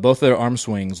believe. But both their arm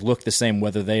swings look the same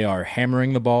whether they are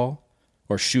hammering the ball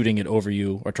or shooting it over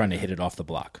you or trying to hit it off the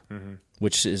block. Mm-hmm.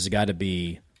 Which has got to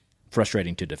be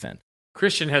frustrating to defend.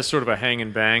 Christian has sort of a hang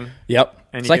and bang. Yep.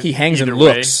 And it's like he hangs and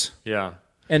looks. Yeah.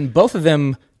 And both of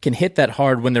them can hit that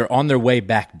hard when they're on their way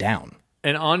back down.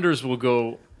 And Anders will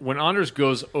go, when Anders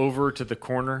goes over to the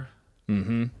corner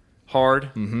hard,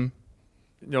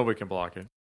 nobody can block it.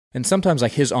 And sometimes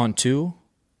like his on two,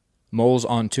 Mole's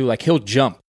on two, like he'll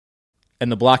jump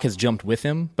and the block has jumped with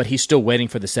him, but he's still waiting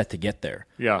for the set to get there.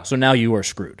 Yeah. So now you are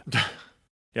screwed.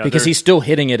 Yeah, because he's still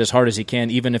hitting it as hard as he can,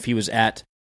 even if he was at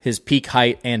his peak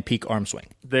height and peak arm swing.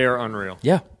 They are unreal.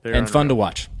 Yeah, They're and fun unreal. to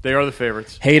watch. They are the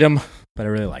favorites. Hate them, but I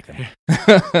really like them.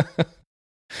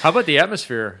 How about the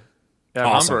atmosphere at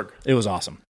Awesome. Hamburg? It was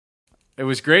awesome. It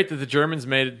was great that the Germans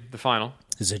made the final.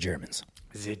 The Germans.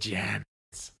 The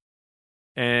Germans.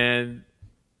 And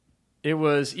it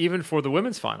was even for the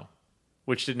women's final,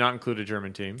 which did not include a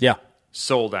German team. Yeah.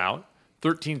 Sold out.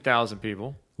 13,000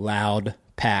 people. Loud,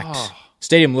 packed. Oh.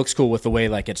 Stadium looks cool with the way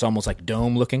like it's almost like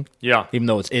dome looking. Yeah. Even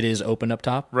though it is open up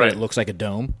top, Right. but it looks like a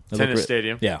dome. Tennis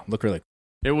stadium. Yeah, look really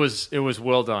It was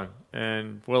well done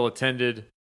and well attended.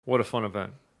 What a fun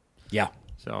event. Yeah.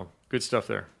 So, good stuff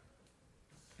there.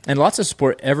 And lots of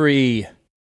support. Every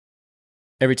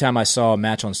time I saw a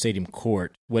match on stadium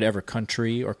court, whatever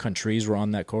country or countries were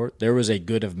on that court, there was a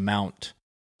good amount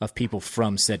of people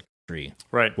from said country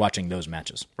Right. watching those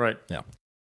matches. Right. Yeah.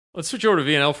 Let's switch over to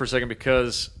VNL for a second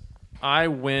because I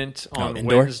went on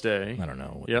indoor? Wednesday. I don't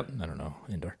know. Yep. I don't know.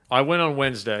 Indoor. I went on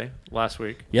Wednesday last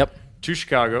week Yep. to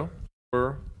Chicago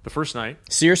for the first night.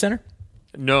 Sears Center?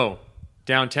 No,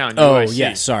 downtown. Oh, UIC.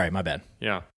 yeah. Sorry, my bad.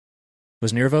 Yeah.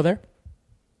 Was Nervo there?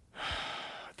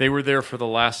 They were there for the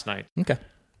last night. Okay.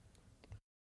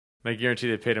 I guarantee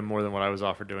they paid him more than what I was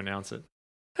offered to announce it.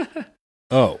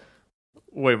 Oh.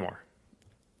 Way more.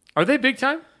 Are they big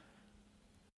time?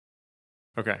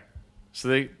 Okay. So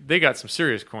they got some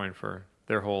serious coin for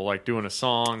their whole, like, doing a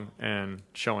song and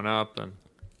showing up. And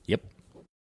Yep.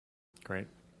 great.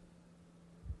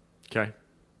 Okay.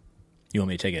 You want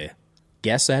me to take a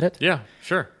guess at it? Yeah,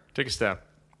 sure. Take a stab.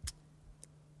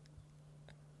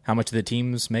 How much do the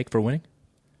teams make for winning?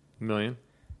 $1 million.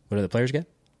 What do the players get?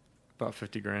 About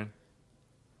 $50,000.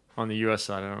 On the U.S.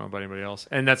 side, I don't know about anybody else.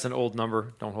 And that's an old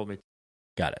number. Don't hold me.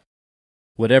 Got it.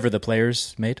 Whatever the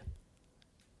players made,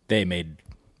 they made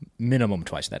minimum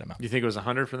twice that amount. Do you think it was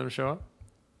 100 for them to show up?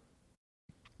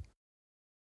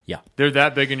 Yeah. They're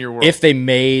that big in your world. If they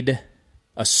made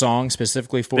a song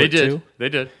specifically for they it did. too, They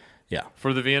did. yeah.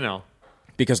 For the VNL.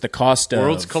 Because the cost of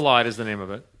Worlds Collide is the name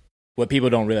of it. what people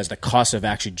don't realize, the cost of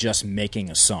actually just making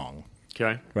a song,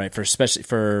 Okay. right? For especially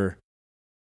for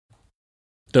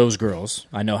those girls,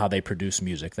 I know how they produce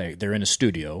music. They're in a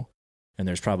studio, and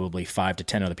there's probably 5 to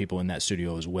 10 other people in that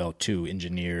studio as well too,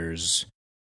 engineers,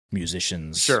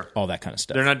 musicians, Sure. all that kind of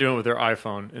stuff. They're not doing it with their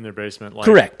iPhone in their basement. Like,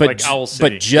 correct, but like Owl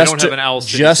City. but just they don't to, have an Owl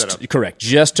City just setup. correct,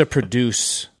 just to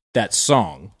produce that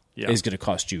song Yeah. is going to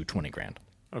cost you $20,000,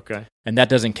 Okay. and that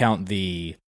doesn't count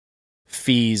the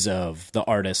fees of the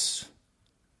artists.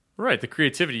 Right. The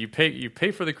creativity. You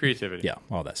pay for the creativity. Yeah,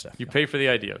 all that stuff. You pay for the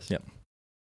ideas. Yep.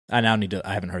 I now need to.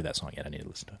 I haven't heard that song yet. I need to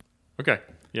listen to it. Okay.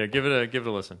 Yeah, give it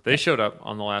a listen. They showed up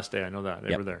on the last day. I know that. They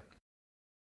Yep. were there.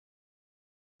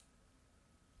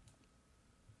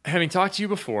 Having talked to you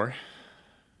before,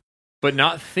 but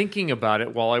not thinking about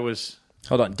it while I was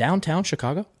Hold on, downtown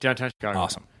Chicago. downtown Chicago.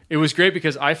 Awesome. It was great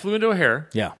because I flew into O'Hare.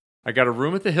 Yeah. I got a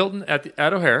room at the Hilton at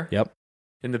O'Hare. Yep.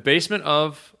 In the basement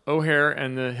of O'Hare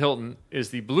and the Hilton is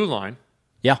the Blue Line.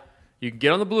 Yeah. You can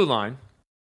get on the Blue Line.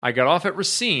 I got off at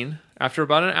Racine after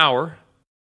about an hour,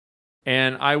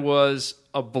 and I was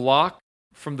a block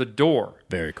from the door.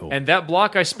 Very cool. And that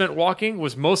block I spent walking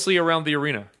was mostly around the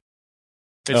arena.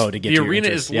 To get the to your arena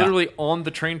entrance. is Yeah. literally on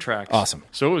the train tracks. Awesome.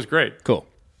 So it was great. Cool.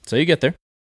 So you get there.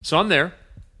 So I'm there.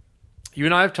 You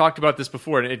and I have talked about this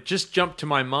before, and it just jumped to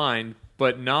my mind,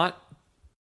 but not.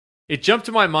 It jumped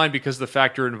to my mind because of the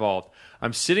factor involved.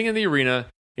 I'm sitting in the arena.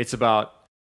 It's about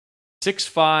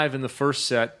 6-5 in the first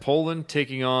set. Poland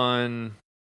taking on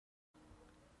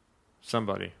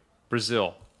somebody.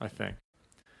 Brazil, I think.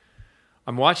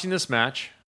 I'm watching this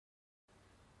match,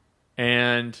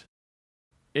 and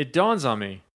it dawns on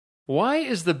me. Why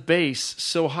is the bass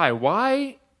so high?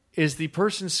 Why is the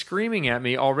person screaming at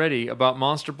me already about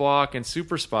Monster Block and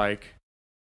Super Spike?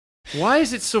 Why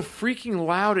is it so freaking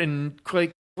loud and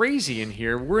like crazy in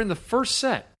here? We're in the first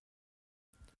set.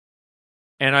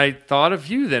 And I thought of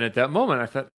you then at that moment. I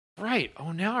thought, right,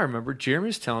 oh, now I remember. Jeremy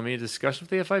was telling me a discussion with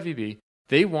the FIVB.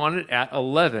 They want it at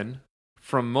 11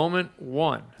 from moment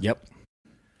 1. Yep.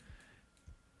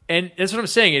 And that's what I'm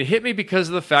saying. It hit me because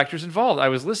of the factors involved. I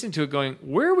was listening to it going,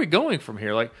 where are we going from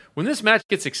here? Like, when this match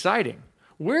gets exciting,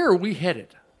 where are we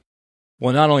headed?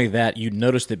 Well, not only that, you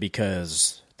noticed it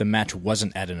because the match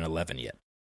wasn't at an 11 yet.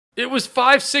 It was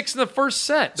 5-6 in the first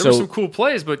set. There were some cool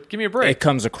plays, but give me a break. It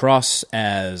comes across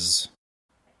as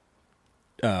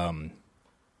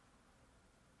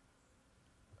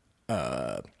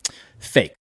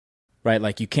fake, right?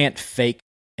 Like you can't fake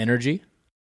energy,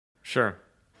 Sure.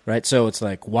 right? So it's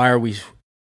like, why are we?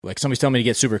 Like somebody's telling me to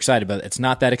get super excited, but it's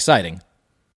not that exciting.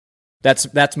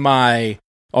 That's my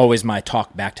always my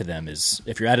talk back to them is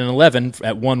if you're at an 11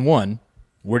 at 1-1,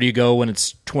 Where do you go when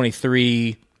it's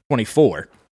 23-24?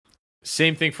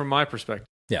 Same thing from my perspective.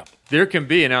 Yeah. There can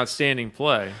be an outstanding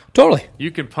play. Totally.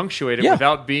 You can punctuate it Yeah.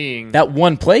 without being That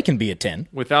one play can be a 10.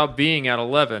 Without being at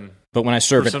 11. But when I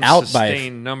serve for it some out by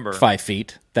sustained number. 5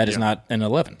 feet, that is Yeah. not an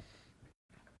 11.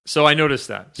 So I noticed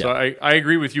that. So Yeah. I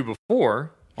agree with you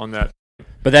before on that.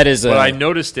 But that is... But I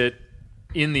noticed it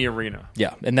in the arena.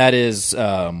 Yeah, and that is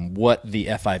what the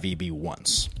FIVB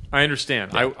wants. I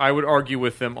understand. Yeah. I would argue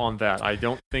with them on that. I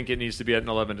don't think it needs to be at an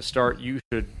 11 to start. You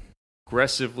should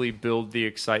aggressively build the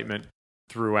excitement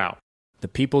throughout. The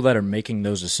people that are making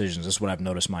those decisions, this is what I've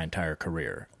noticed my entire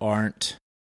career, aren't...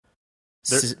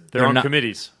 They're on not,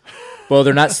 committees. Well,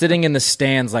 they're not sitting in the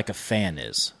stands like a fan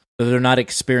is. So they're not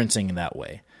experiencing in that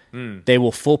way. They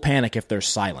will full panic if there's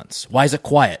silence. Why is it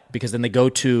quiet? Because then they go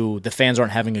to the fans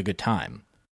aren't having a good time.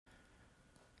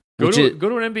 Go to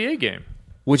an NBA game.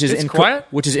 Which is quiet?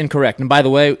 Which is incorrect. And by the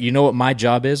way, you know what my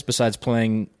job is besides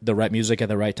playing the right music at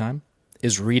the right time?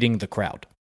 Is reading the crowd.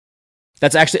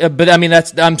 That's actually, but I mean,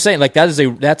 I'm saying like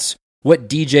that's what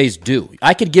DJs do.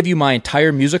 I could give you my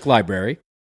entire music library.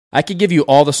 I could give you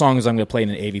all the songs I'm going to play in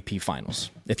an AVP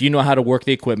finals. If you know how to work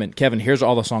the equipment, Kevin, here's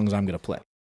all the songs I'm going to play.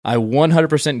 I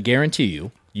 100% guarantee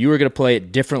you are going to play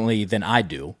it differently than I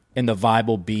do, and the vibe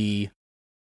will be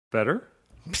better.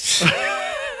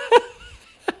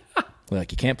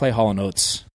 Like you can't play Hall &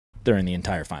 Oates during the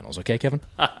entire finals, okay, Kevin?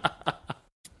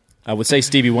 I would say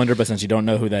Stevie Wonder, but since you don't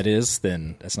know who that is,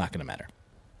 then that's not going to matter.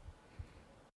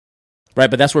 Right,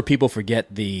 but that's where people forget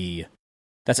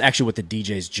that's actually what the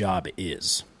DJ's job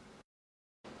is.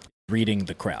 Reading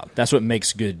the crowd. That's what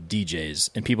makes good DJs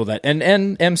and people that, and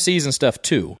MCs and stuff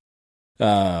too,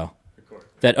 that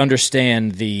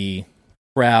understand the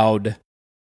crowd,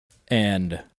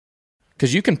 and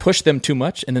because you can push them too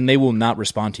much and then they will not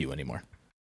respond to you anymore.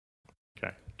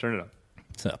 Okay, turn it up.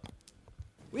 What's up?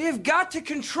 We have got to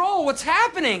control what's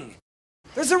happening.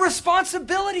 There's a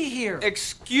responsibility here.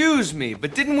 Excuse me,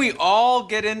 but didn't we all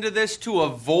get into this to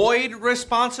avoid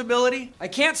responsibility? I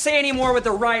can't say any more with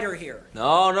the writer here.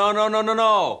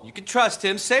 No. You can trust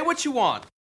him. Say what you want.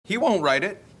 He won't write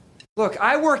it. Look,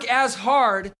 I work as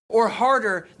hard or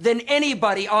harder than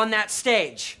anybody on that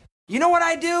stage. You know what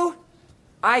I do?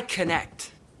 I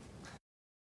connect.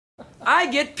 I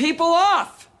get people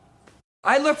off.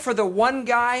 I look for the one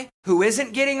guy who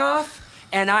isn't getting off,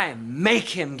 and I make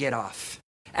him get off.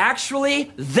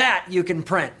 Actually, that you can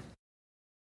print.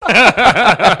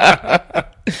 By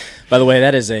the way,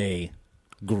 that is a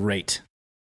great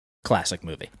classic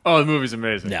movie. Oh, the movie's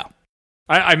amazing. Yeah.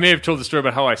 I may have told the story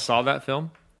about how I saw that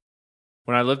film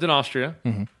when I lived in Austria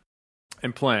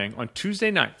and playing on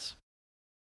Tuesday nights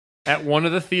at one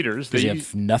of the theaters. Because you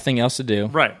have nothing else to do.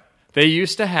 Right. They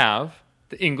used to have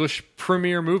the English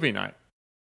premiere movie night.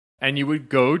 And you would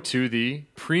go to the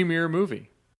premiere movie.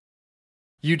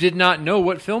 You did not know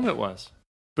what film it was,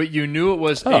 but you knew it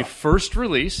was a first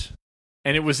release,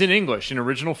 and it was in English, in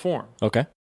original form. Okay.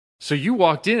 So you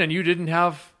walked in, and you didn't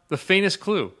have the faintest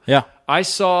clue. Yeah. I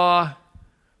saw,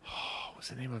 what's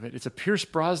the name of it? It's a Pierce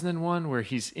Brosnan one where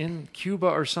he's in Cuba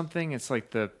or something. It's like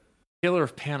the Taylor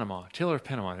of Panama, I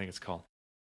think it's called.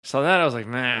 Saw that, I was like,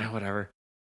 nah, whatever.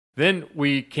 Then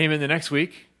we came in the next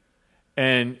week,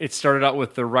 and it started out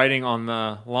with the writing on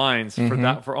the lines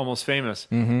for Almost Famous.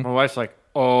 My wife's like,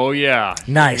 oh, yeah.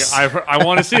 Nice. Like, I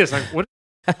want to see this. Like, what?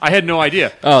 I had no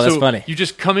idea. Oh, that's funny. You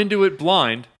just come into it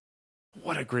blind.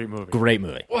 What a great movie. Great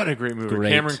movie. What a great movie.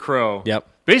 Great. Cameron Crowe. Yep.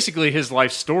 Basically his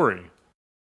life story.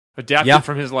 Adapted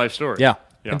from his life story. Yeah.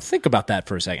 And think about that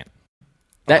for a second.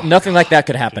 Nothing like that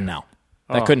could happen now.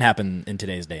 That couldn't happen in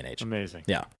today's day and age. Amazing.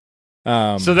 Yeah.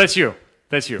 So that's you.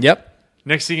 Yep.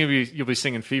 Next thing you'll be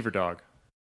singing Fever Dog.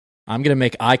 I'm going to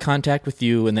make eye contact with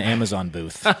you in the Amazon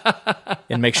booth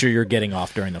and make sure you're getting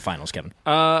off during the finals, Kevin.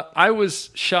 I was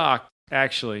shocked,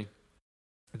 actually,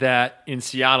 that in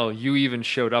Seattle you even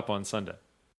showed up on Sunday.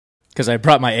 Because I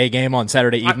brought my A game on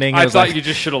Saturday evening. I thought you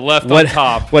just should have left on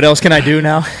top. What else can I do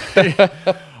now?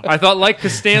 I thought, like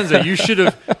Costanza, you should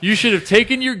have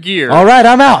taken your gear. All right,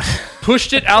 I'm out.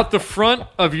 Pushed it out the front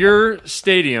of your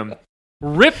stadium,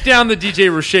 ripped down the DJ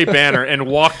Roueche banner, and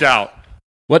walked out.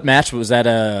 What match was that?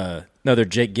 Another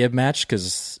Jake Gibb match?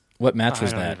 Because what match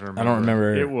was that? I don't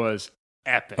remember. It was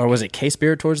epic. Or was it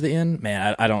K-Spirit towards the end?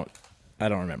 Man, I don't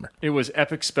remember. It was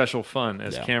epic special fun,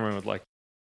 as Cameron would like.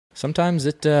 Sometimes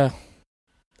it.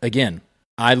 Again,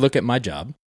 I look at my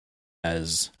job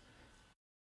as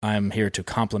I'm here to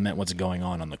complement what's going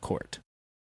on the court.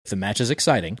 If the match is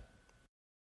exciting,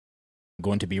 I'm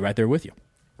going to be right there with you.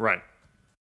 Right.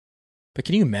 But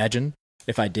can you imagine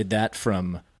if I did that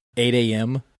from 8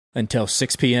 a.m. until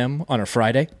 6 p.m. on a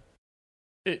Friday?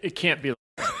 It can't be.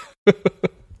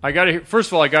 First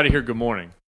of all, I got to hear good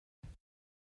morning.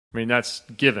 I mean, that's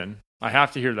given. I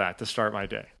have to hear that to start my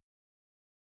day.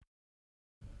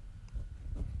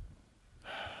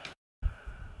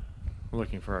 I'm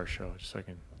looking for our show, just so I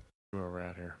can see where we're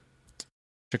at here.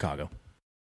 Chicago.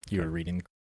 You were reading.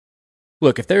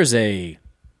 Look, if there's a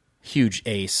huge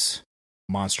ace,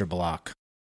 monster block,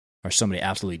 or somebody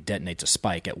absolutely detonates a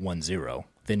spike at 1-0,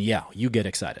 then yeah, you get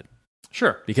excited.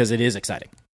 Sure. Because it is exciting.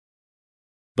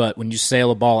 But when you sail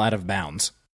a ball out of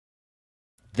bounds,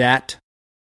 that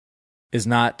is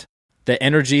not... The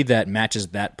energy that matches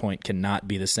that point cannot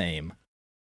be the same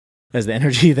as the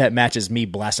energy that matches me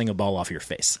blasting a ball off your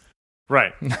face.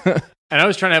 Right. And I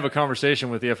was trying to have a conversation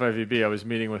with the FIVB. I was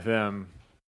meeting with them,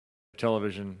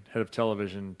 head of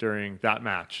television, during that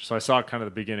match. So I saw kind of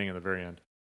the beginning and the very end.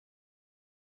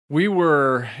 We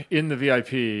were in the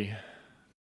VIP,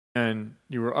 and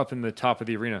you were up in the top of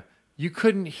the arena. You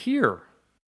couldn't hear.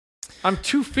 I'm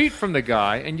 2 feet from the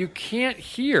guy, and you can't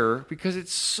hear because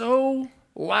it's so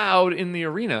loud in the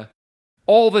arena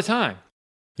all the time.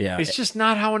 Yeah. It's just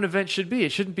not how an event should be.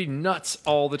 It shouldn't be nuts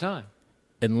all the time.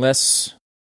 Unless,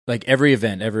 like every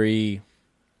event, every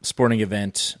sporting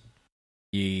event,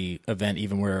 the event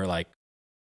even where like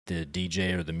the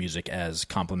DJ or the music as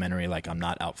complimentary, like I'm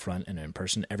not out front and in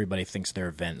person, everybody thinks their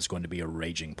event is going to be a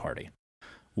raging party.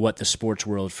 What the sports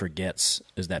world forgets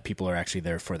is that people are actually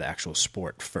there for the actual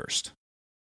sport first.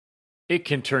 It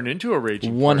can turn into a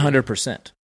raging party.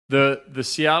 100%. The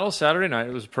Seattle Saturday night,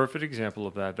 it was a perfect example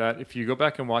of that. That if you go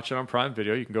back and watch it on Prime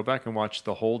Video, you can go back and watch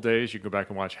the whole days. You can go back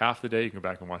and watch half the day. You can go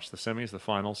back and watch the semis, the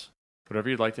finals, whatever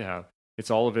you'd like to have. It's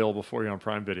all available for you on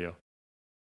Prime Video.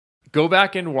 Go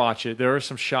back and watch it. There are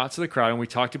some shots of the crowd, and we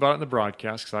talked about it in the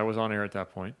broadcast because I was on air at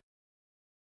that point.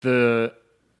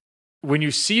 When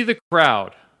you see the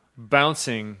crowd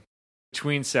bouncing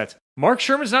between sets, Mark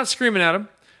Sherman's not screaming at him.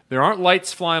 There aren't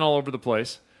lights flying all over the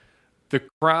place. The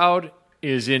crowd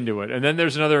is into it. And then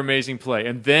there's another amazing play.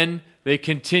 And then they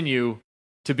continue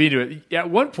to be into it.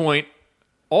 At one point,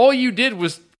 all you did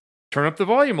was turn up the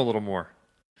volume a little more.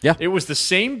 Yeah. It was the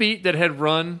same beat that had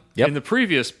run in the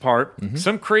previous part. Mm-hmm.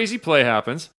 Some crazy play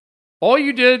happens. All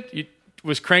you did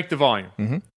was crank the volume.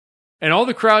 Mm-hmm. And all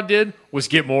the crowd did was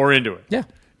get more into it. Yeah.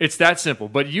 It's that simple.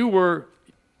 But you were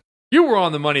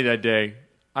on the money that day.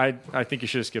 I think you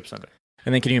should have skipped Sunday.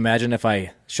 And then can you imagine if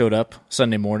I showed up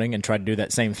Sunday morning and tried to do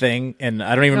that same thing? And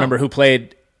I don't even remember who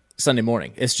played Sunday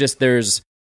morning. It's just It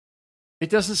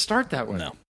doesn't start that way.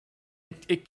 No.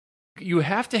 You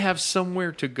have to have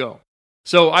somewhere to go.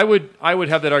 So I would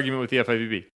have that argument with the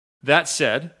FIVB. That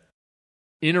said,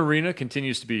 in arena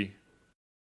continues to be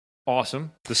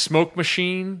awesome. The smoke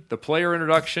machine, the player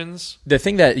introductions. The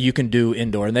thing that you can do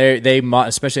indoor, and they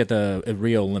especially at the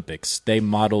Rio Olympics, they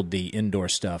modeled the indoor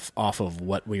stuff off of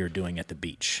what we were doing at the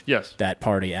beach. Yes. That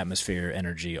party, atmosphere,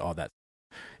 energy, all that.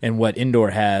 And what indoor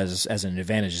has as an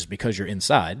advantage is because you're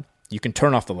inside, you can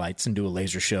turn off the lights and do a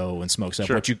laser show and smoke stuff,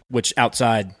 sure. which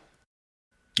outside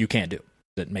you can't do.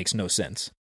 That makes no sense.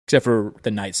 Except for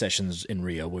the night sessions in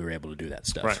Rio, we were able to do that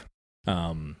stuff. Right.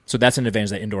 So that's an advantage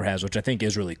that indoor has, which I think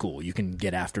is really cool. You can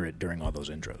get after it during all those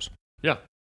intros. Yeah.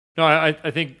 No,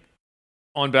 I think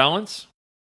on balance,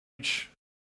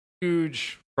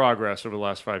 huge progress over the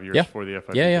last 5 years for the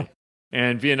FIVB. Yeah.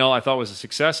 And VNL I thought was a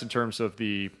success in terms of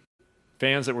the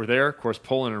fans that were there. Of course,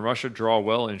 Poland and Russia draw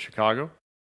well in Chicago.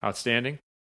 Outstanding.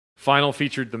 Final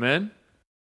featured the men.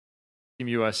 Team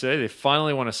USA. They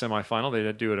finally won a semifinal. They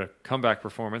did do a comeback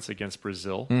performance against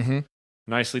Brazil. Mm-hmm.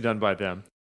 Nicely done by them.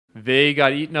 They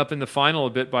got eaten up in the final a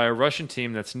bit by a Russian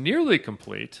team that's nearly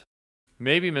complete,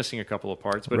 maybe missing a couple of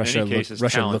parts, but in any case, is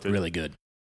Russia talented. looked really good.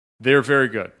 They're very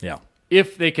good. Yeah.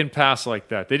 If they can pass like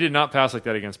that. They did not pass like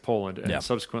that against Poland, and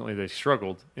subsequently they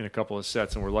struggled in a couple of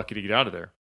sets and were lucky to get out of there.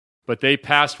 But they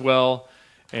passed well,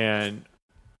 and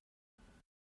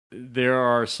there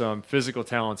are some physical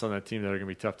talents on that team that are going to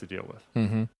be tough to deal with.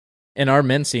 Mm-hmm. And our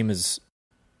men's team this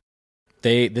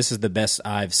is the best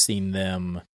I've seen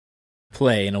them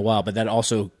play in a while, but that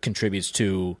also contributes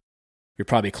to you're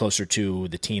probably closer to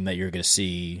the team that you're going to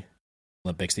see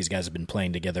Olympics. These guys have been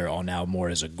playing together all now more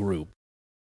as a group.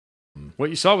 What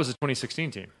you saw was the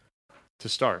 2016 team to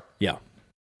start. Yeah.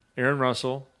 Aaron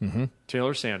Russell, mm-hmm.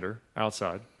 Taylor Sander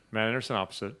outside, Matt Anderson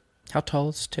opposite. How tall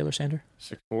is Taylor Sander?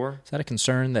 6'4". Is that a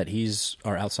concern that he's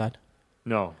our outside?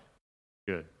 No.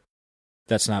 Good.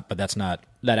 That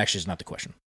actually is not the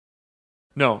question.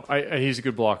 No, he's a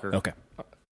good blocker. Okay.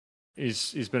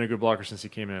 He's been a good blocker since he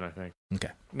came in, I think. Okay.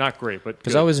 Not great, but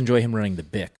because I always enjoy him running the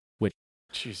Bic, which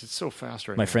jeez, it's so fast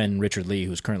right my now. friend Richard Lee,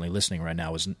 who's currently listening right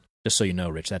now, is just so you know,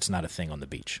 Rich, that's not a thing on the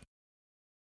beach.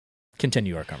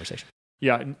 Continue our conversation.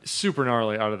 Yeah, super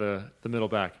gnarly out of the middle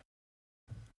back.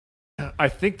 I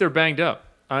think they're banged up.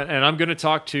 And I'm going to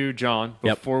talk to John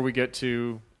before we get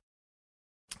to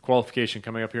qualification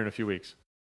coming up here in a few weeks.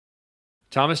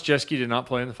 Thomas Jeske did not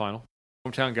play in the final.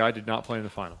 Hometown guy did not play in the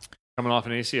final. Coming off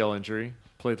an ACL injury,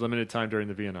 played limited time during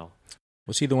the VNL.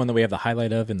 Was he the one that we have the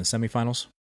highlight of in the semifinals?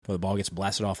 Where the ball gets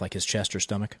blasted off like his chest or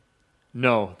stomach?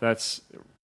 No, that's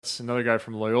another guy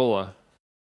from Loyola.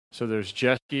 So there's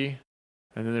Jeske,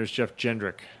 and then there's Jeff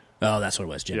Jendrick. Oh, that's what it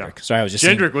was, Jendrick. Yeah. Sorry, I was just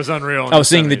Jendrick was unreal. I was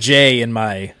seeing the J in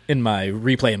my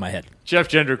replay in my head. Jeff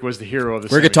Jendrick was the hero of the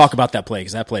We're semis. going to talk about that play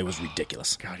because that play was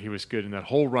ridiculous. God, he was good in that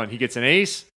whole run. He gets an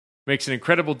ace, makes an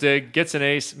incredible dig, gets an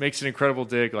ace, makes an incredible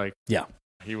dig. Yeah.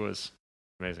 He was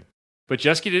amazing. But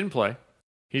Jeske didn't play.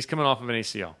 He's coming off of an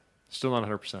ACL. Still not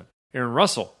 100%. Aaron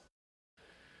Russell.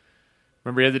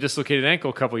 Remember, he had the dislocated ankle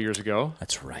a couple years ago.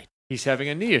 That's right. He's having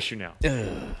a knee issue now.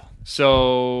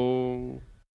 So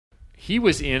he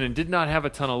was in and did not have a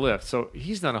ton of lift. So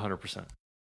he's not 100%.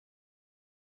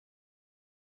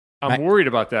 I'm worried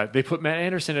about that. They put Matt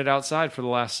Anderson at outside for the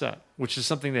last set, which is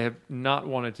something they have not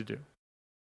wanted to do.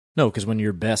 No, because when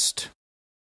your best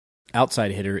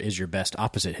outside hitter is your best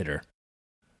opposite hitter,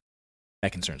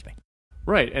 that concerns me.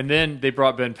 Right, and then they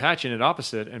brought Ben Patch in at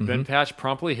opposite, and Ben Patch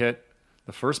promptly hit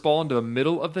the first ball into the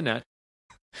middle of the net.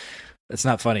 It's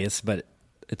not funny, but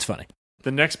it's funny.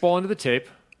 The next ball into the tape.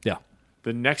 Yeah.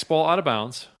 The next ball out of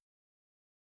bounds.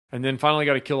 And then finally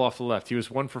got a kill off the left. He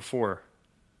was 1 for 4.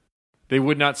 They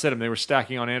would not set him. They were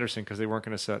stacking on Anderson because they weren't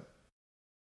going to set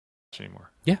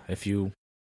anymore. Yeah,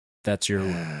 that's your...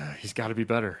 He's got to be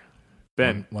better.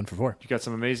 Ben. 1 for 4. You got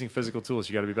some amazing physical tools.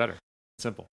 You got to be better.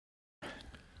 Simple.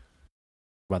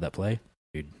 About that play?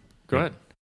 Dude. Go ahead.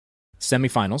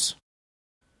 Semifinals,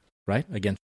 right?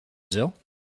 Against Brazil.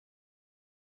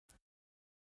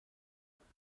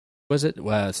 Was it?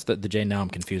 Well, it's the J. Now I'm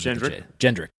confused with the J.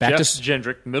 Jendrick. Jeff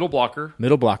Jendrick, middle blocker.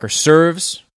 Middle blocker.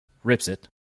 Serves, rips it.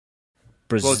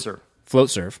 Float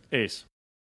serve. Ace.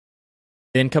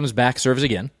 Then comes back, serves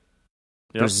again.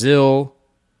 Yep. Brazil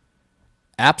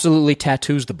absolutely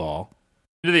tattoos the ball.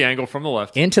 Into the angle from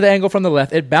the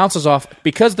left. It bounces off.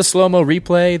 Because the slow-mo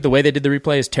replay, the way they did the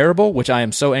replay is terrible, which I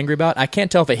am so angry about, I can't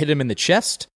tell if it hit him in the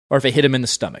chest or if it hit him in the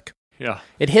stomach. Yeah.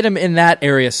 It hit him in that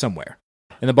area somewhere.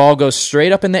 And the ball goes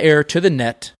straight up in the air to the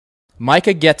net.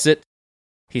 Micah gets it.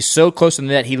 He's so close to the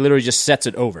net, he literally just sets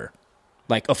it over.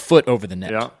 Like a foot over the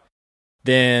net. Yeah.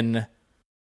 Then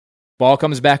ball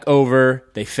comes back over.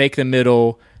 They fake the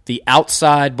middle. The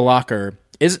outside blocker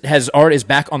is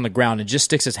back on the ground and just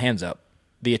sticks his hands up.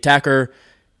 The attacker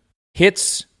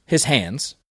hits his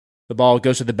hands. The ball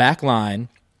goes to the back line.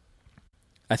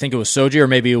 I think it was Soji, or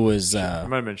maybe it was... it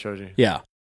might have been Shoji. Yeah.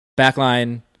 Back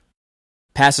line,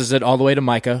 passes it all the way to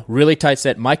Micah. Really tight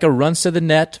set. Micah runs to the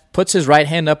net, puts his right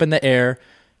hand up in the air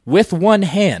with one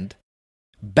hand,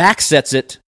 back sets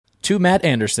it to Matt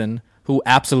Anderson, who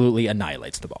absolutely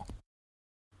annihilates the ball.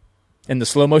 And the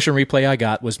slow motion replay I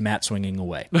got was Matt swinging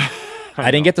away. I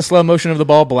didn't get the slow motion of the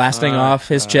ball blasting off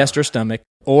his chest or stomach,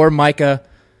 or Micah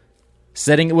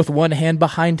setting it with one hand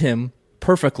behind him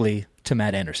perfectly to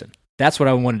Matt Anderson. That's what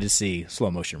I wanted to see, slow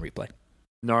motion replay.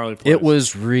 Gnarly plays. It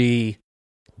was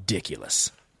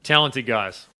ridiculous. Talented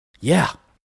guys. Yeah.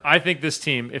 I think this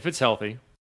team, if it's healthy,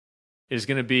 is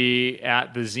going to be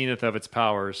at the zenith of its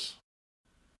powers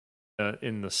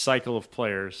in the cycle of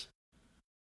players.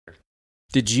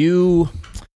 Did you...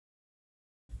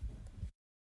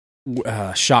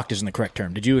 shocked isn't the correct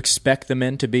term. Did you expect the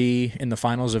men to be in the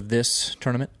finals of this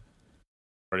tournament?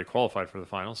 Already qualified for the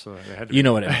finals, so they had to. You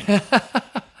know what I mean.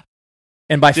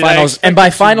 And by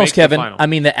finals, Kevin, I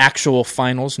mean the actual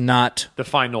finals, not the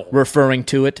final. Referring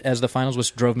to it as the finals,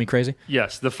 which drove me crazy.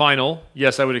 Yes, the final.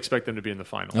 Yes, I would expect them to be in the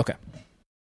final. Okay.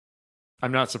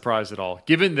 I'm not surprised at all,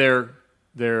 given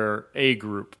their A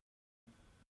group.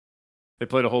 They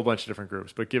played a whole bunch of different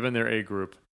groups, but given their A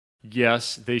group,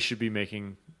 yes, they should be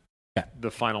making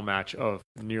the final match of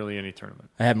nearly any tournament.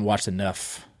 I haven't watched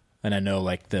enough, and I know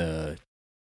like the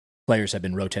players have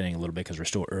been rotating a little bit because we're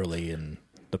still early in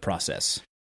the process.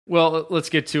 Well, let's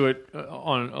get to it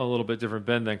on a little bit different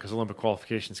bend then, because Olympic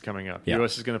qualifications coming up. Yeah.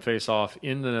 U.S. is going to face off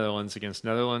in the Netherlands against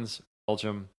Netherlands,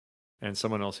 Belgium, and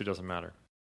someone else who doesn't matter.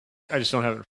 I just don't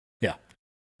have it. Yeah.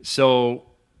 So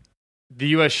the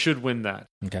U.S. should win that.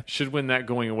 Okay. Should win that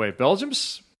going away.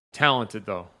 Belgium's talented,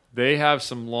 though. They have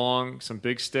some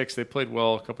big sticks. They played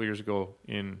well a couple years ago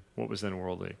in what was then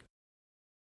World League.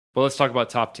 But let's talk about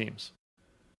top teams.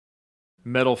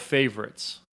 Medal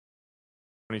favorites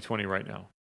 2020 right now.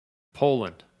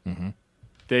 Poland. Mm-hmm.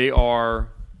 They are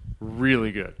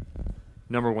really good.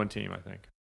 Number one team, I think.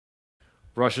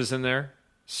 Russia's in there.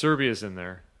 Serbia's in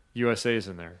there. USA is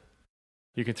in there.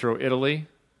 You can throw Italy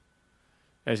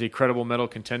as a credible medal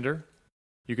contender.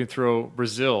 You can throw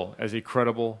Brazil as a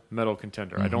credible medal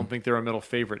contender. I don't think they're a medal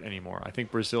favorite anymore. I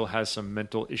think Brazil has some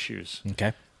mental issues.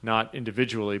 Okay. Not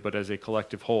individually, but as a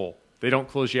collective whole. They don't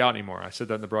close you out anymore. I said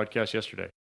that in the broadcast yesterday.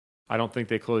 I don't think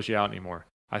they close you out anymore.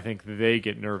 I think they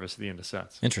get nervous at the end of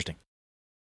sets. Interesting.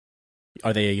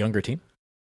 Are they a younger team?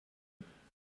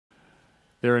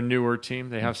 They're a newer team.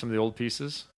 They have some of the old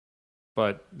pieces,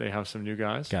 but they have some new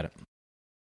guys. Got it.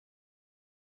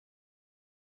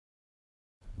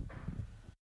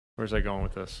 Where's I going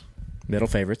with this? Middle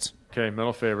favorites. Okay,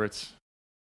 medal favorites.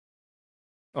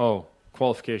 Oh,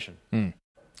 qualification. If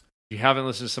you haven't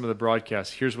listened to some of the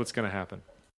broadcasts, here's what's going to happen.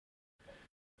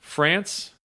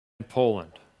 France and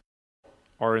Poland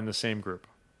are in the same group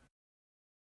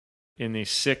in the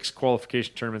 6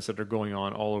 qualification tournaments that are going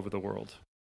on all over the world.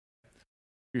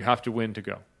 You have to win to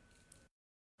go.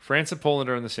 France and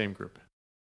Poland are in the same group.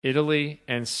 Italy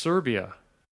and Serbia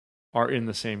are in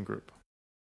the same group.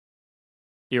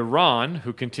 Iran,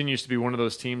 who continues to be one of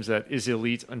those teams that is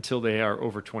elite until they are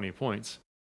over 20 points,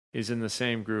 is in the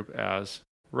same group as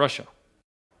Russia.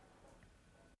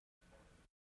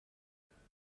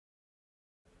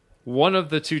 One of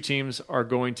the 2 teams are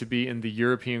going to be in the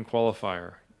European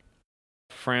qualifier,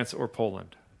 France or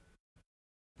Poland.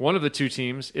 One of the 2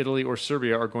 teams, Italy or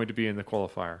Serbia, are going to be in the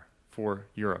qualifier for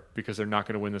Europe because they're not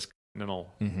going to win this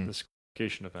continental this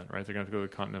qualification event, right? They're going to go to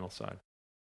the continental side.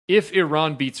 If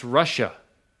Iran beats Russia,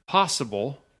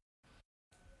 possible.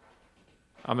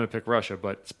 I'm going to pick Russia,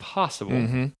 but it's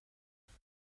possible.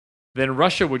 Then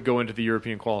Russia would go into the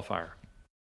European qualifier.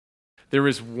 There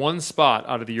is one spot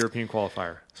out of the European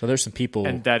qualifier. So there's some people,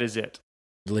 and that is it.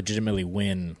 Legitimately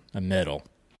win a medal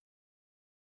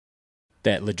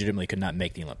that legitimately could not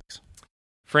make the Olympics.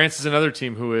 France is another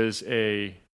team who is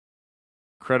a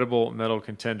credible medal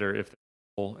contender if they're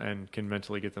able and can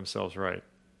mentally get themselves right.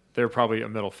 They're probably a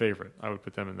medal favorite. I would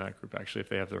put them in that group, actually, if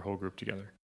they have their whole group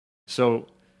together. So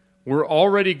we're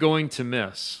already going to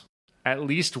miss at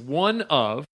least one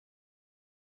of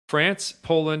France,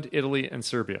 Poland, Italy, and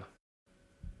Serbia.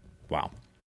 Wow.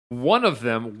 One of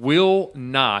them will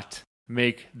not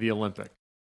make the Olympic.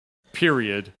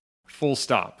 Period. Full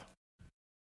stop.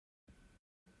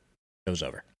 Goes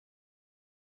over.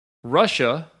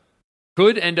 Russia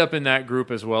could end up in that group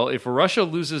as well. If Russia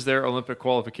loses their Olympic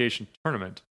qualification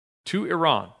tournament to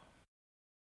Iran,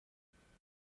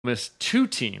 miss 2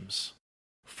 teams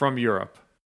from Europe.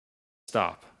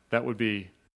 Stop. That would be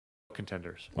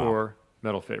contenders or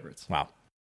medal favorites. Wow.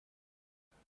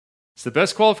 It's the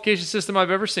best qualification system I've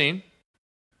ever seen.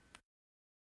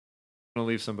 I'm going to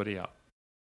leave somebody out.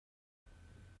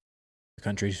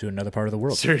 Countries to another part of the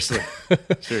world. Seriously.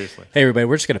 Seriously. Hey, everybody,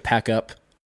 we're just going to pack up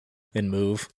and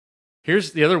move.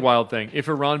 Here's the other wild thing. If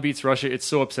Iran beats Russia, it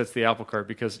so upsets the apple cart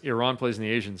because Iran plays in the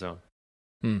Asian zone.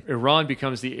 Iran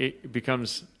becomes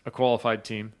a qualified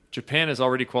team. Japan is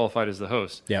already qualified as the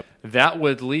host. Yep. That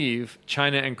would leave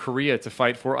China and Korea to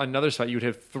fight for another spot. You would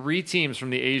have 3 teams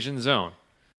from the Asian zone in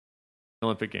the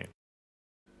Olympic game.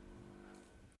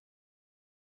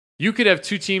 You could have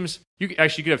 2 teams. You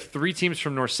could have 3 teams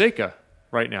from Norseca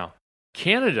right now.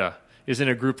 Canada is in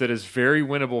a group that is very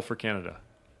winnable for Canada.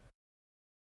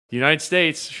 The United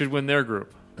States should win their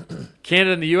group.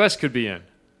 Canada and the U.S. could be in.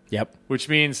 Yep. Which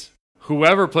means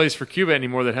whoever plays for Cuba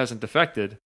anymore that hasn't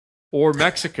defected, or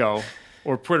Mexico,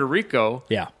 or Puerto Rico,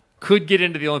 could get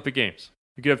into the Olympic Games.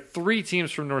 You could have 3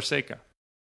 teams from Norseca.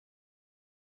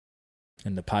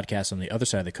 And the podcast on the other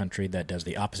side of the country that does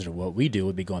the opposite of what we do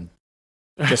would be going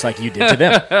just like you did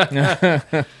to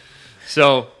them.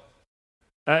 So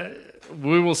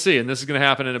we will see. And this is going to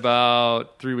happen in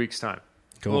about 3 weeks' time.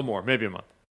 Cool. A little more, maybe a month.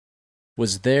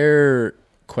 Was there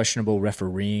questionable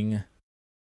refereeing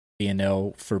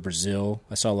VNL for Brazil?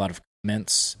 I saw a lot of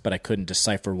comments, but I couldn't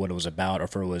decipher what it was about or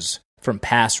if it was from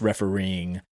past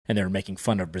refereeing and they were making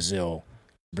fun of Brazil.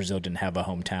 Brazil didn't have a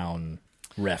hometown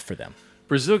ref for them.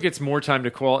 Brazil gets more time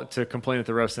to complain at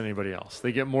the refs than anybody else.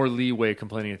 They get more leeway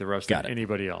complaining at the refs than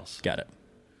anybody else. Got it.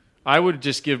 I would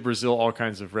just give Brazil all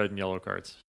kinds of red and yellow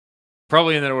cards.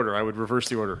 Probably in that order. I would reverse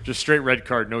the order. Just straight red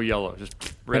card, no yellow.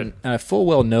 Just red. And I full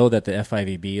well know that the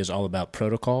FIVB is all about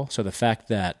protocol, so the fact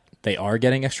that they are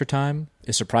getting extra time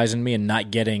is surprising me and not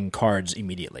getting cards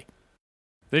immediately.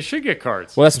 They should get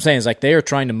cards. Well, that's what I'm saying. Is like they are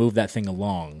trying to move that thing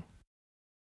along.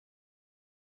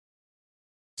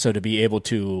 So to be able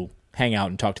to hang out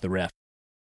and talk to the ref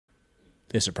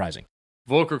is surprising.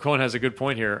 Volker Cohen has a good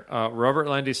point here. Robert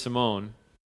Landy Simone,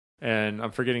 and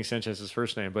I'm forgetting Sanchez's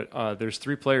first name, but there's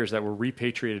 3 players that were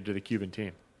repatriated to the Cuban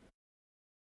team.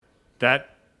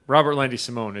 That Robert Landy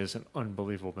Simone is an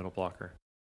unbelievable middle blocker.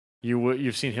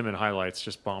 You've seen him in highlights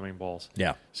just bombing balls.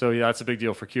 Yeah. So, yeah, that's a big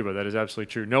deal for Cuba. That is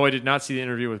absolutely true. No, I did not see the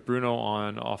interview with Bruno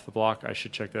on Off the Block. I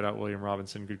should check that out. William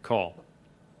Robinson, good call.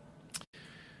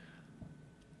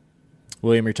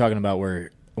 William, you're talking about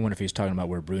where, I wonder if he's talking about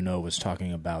where Bruno was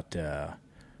talking about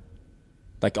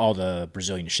like all the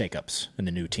Brazilian shakeups and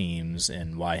the new teams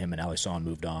and why him and Alisson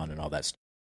moved on and all that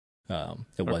stuff.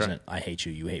 It wasn't, I hate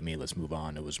you, you hate me, let's move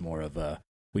on. It was more of a,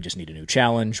 we just need a new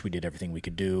challenge. We did everything we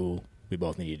could do. We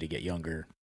both needed to get younger.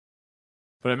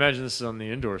 But I imagine this is on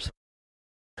the indoors.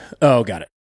 Oh, got it.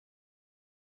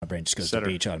 My brain just goes to the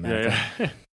beach automatically.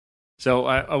 Yeah.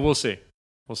 So we'll see.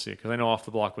 We'll see, because I know Off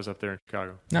the Block was up there in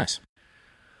Chicago. Nice.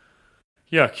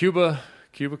 Yeah, Cuba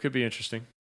could be interesting.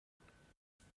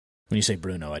 When you say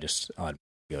Bruno, I just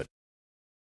go.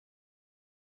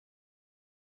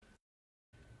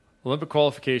 Olympic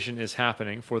qualification is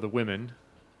happening for the women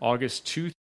August 2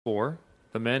 through 4.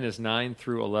 The men is 9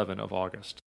 through 11 of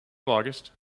August.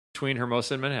 Between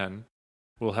Hermosa and Manhattan,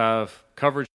 we'll have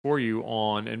coverage for you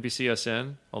on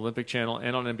NBCSN, Olympic Channel,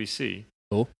 and on NBC.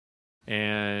 Cool.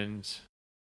 And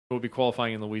we'll be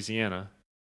qualifying in Louisiana.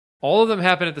 All of them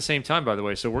happen at the same time, by the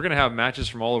way, so we're going to have matches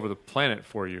from all over the planet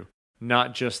for you,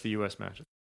 not just the U.S. matches.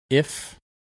 If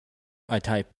I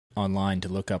type online to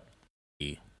look up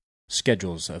the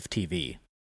schedules of TV,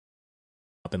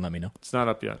 up and let me know. It's not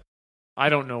up yet. I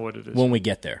don't know what it is. When we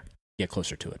get there, get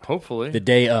closer to it. Hopefully. The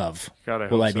day of, God,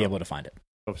 will I be able to find it?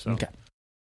 Hope so. Okay.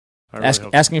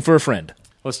 Asking for a friend.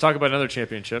 Let's talk about another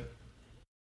championship.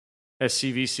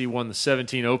 SCVC won the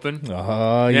 17 Open.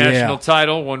 Oh, National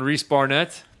title, won Reese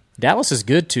Barnett. Dallas is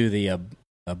good to the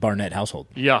Barnett household.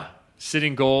 Yeah.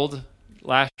 Sitting gold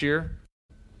last year,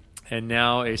 and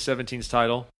now a 17s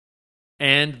title,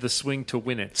 and the swing to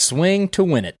win it. Swing to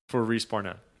win it. For Reese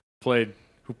Barnett.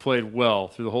 Who played well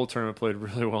through the whole tournament, played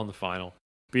really well in the final,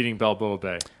 beating Balboa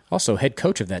Bay. Also, head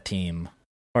coach of that team,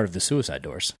 part of the Suicide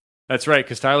Doors. That's right,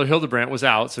 because Tyler Hildebrandt was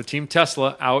out, so Team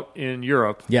Tesla out in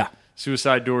Europe. Yeah.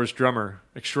 Suicide Doors drummer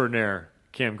extraordinaire,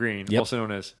 Cam Green, also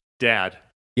known as Dad.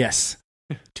 Yes.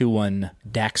 2-1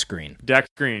 Dax Green. Dax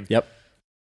Green. Yep.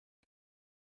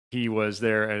 He was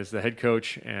there as the head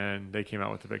coach, and they came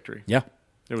out with the victory. Yeah.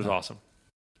 It was awesome.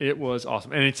 It was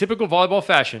awesome. And in typical volleyball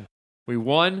fashion, we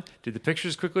won, did the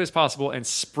pictures as quickly as possible, and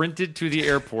sprinted to the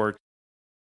airport,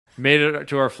 made it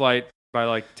to our flight by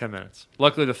like 10 minutes.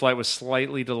 Luckily, the flight was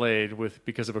slightly delayed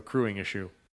because of a crewing issue.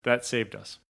 That saved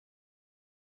us.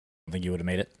 I think you would have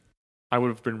made it? I would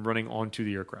have been running onto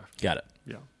the aircraft. Got it.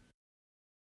 Yeah.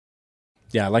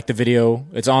 Yeah, I like the video.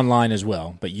 It's online as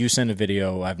well, but you sent a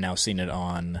video. I've now seen it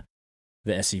on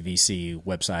the SCVC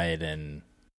website. And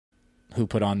who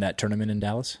put on that tournament in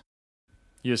Dallas?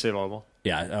 USA Volleyball.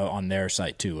 Yeah, on their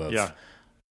site too. Of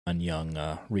one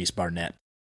young Reese Barnett.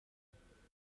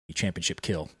 Championship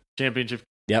kill. Championship.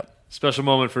 Yep. Special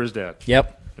moment for his dad.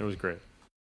 Yep. It was great.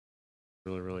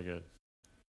 Really, really good.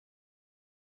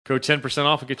 Code 10%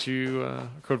 off will get you,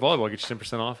 code volleyball will get you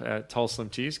 10% off at Tall Slim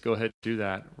Tees. Go ahead and do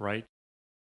that right.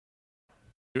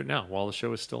 Do it now while the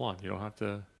show is still on. You don't have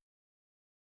to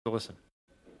listen.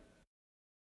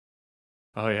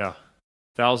 Oh, yeah.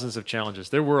 Thousands of challenges.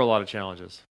 There were a lot of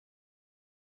challenges.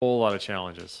 A whole lot of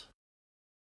challenges.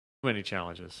 Too many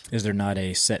challenges. Is there not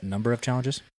a set number of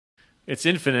challenges? It's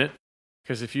infinite,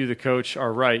 because if you, the coach,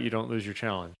 are right, you don't lose your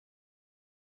challenge.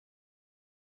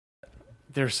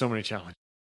 There's so many challenges.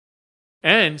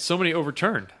 And so many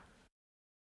overturned.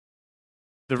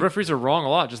 The referees are wrong a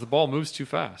lot, just the ball moves too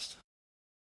fast.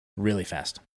 Really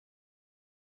fast.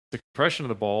 The compression of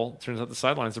the ball, turns out the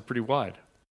sidelines are pretty wide.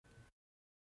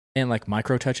 And like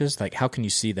micro touches, like how can you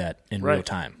see that in real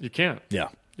time? You can't. Yeah.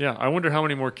 Yeah, I wonder how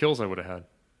many more kills I would have had.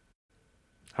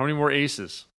 How many more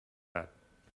aces?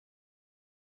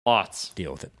 Lots.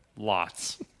 Deal with it.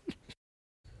 Lots.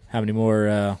 How many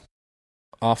more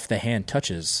off-the-hand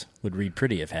touches would Reed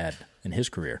Pretty have had in his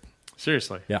career?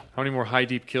 Seriously. Yeah. How many more high,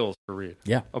 deep kills for Reed?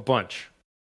 Yeah. A bunch.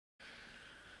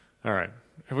 All right.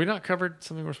 Have we not covered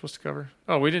something we're supposed to cover?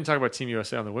 Oh, we didn't talk about Team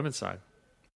USA on the women's side.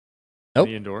 Nope.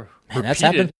 The indoor. Man, that's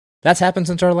happened. That's happened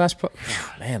since our last...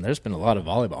 Man, there's been a lot of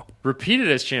volleyball. Repeated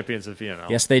as champions of VNL.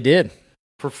 Yes, they did.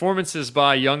 Performances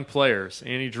by young players.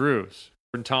 Annie Drews,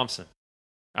 Jordan Thompson.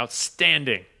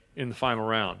 Outstanding in the final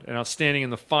round. And outstanding in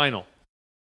the final.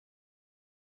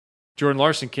 Jordan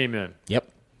Larson came in. Yep.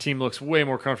 Team looks way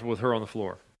more comfortable with her on the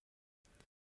floor.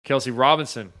 Kelsey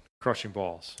Robinson crushing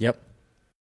balls. Yep.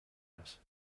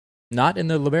 Not in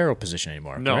the libero position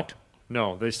anymore, correct?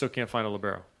 No, they still can't find a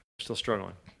libero. They're still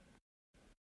struggling.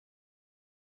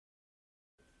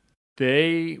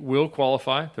 They will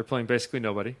qualify. They're playing basically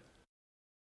nobody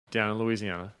down in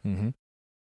Louisiana. Mm-hmm.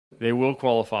 They will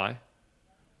qualify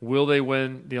Will they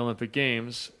win the Olympic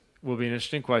Games? Will be an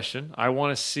interesting question. I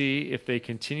want to see if they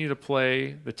continue to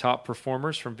play the top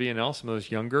performers from VNL, some of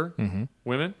those younger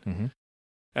women,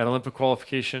 at Olympic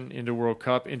qualification into World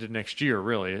Cup into next year,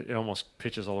 really. It almost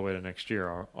pitches all the way to next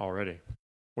year already.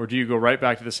 Or do you go right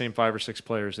back to the same 5 or 6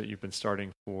 players that you've been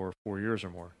starting for 4 years or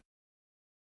more?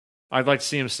 I'd like to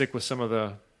see him stick with some of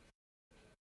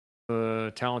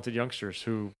the talented youngsters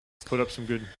who put up some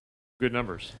good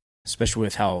numbers. Especially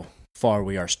with how far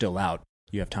we are still out.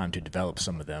 You have time to develop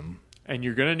some of them. And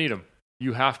you're going to need them.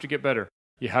 You have to get better.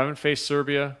 You haven't faced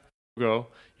Serbia, full go.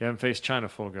 You haven't faced China,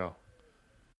 full go.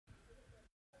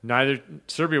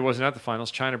 Serbia wasn't at the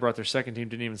finals. China brought their second team,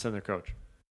 didn't even send their coach.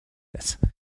 That's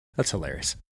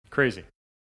hilarious. Crazy.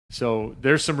 So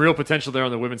there's some real potential there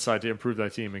on the women's side to improve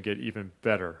that team and get even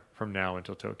better from now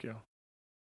until Tokyo.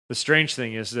 The strange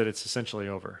thing is that it's essentially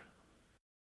over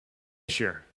this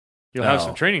year. You'll have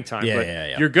some training time,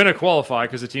 but you're going to qualify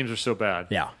because the teams are so bad.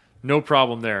 Yeah. No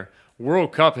problem there.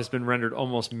 World Cup has been rendered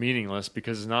almost meaningless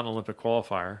because it's not an Olympic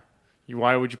qualifier.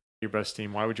 Why would you play your best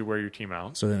team? Why would you wear your team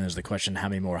out? So then there's the question, how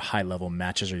many more high-level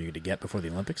matches are you going to get before the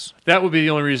Olympics? That would be the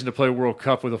only reason to play World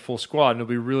Cup with a full squad, and it'll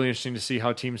be really interesting to see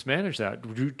how teams manage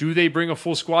that. Do they bring a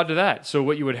full squad to that? So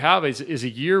what you would have is a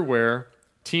year where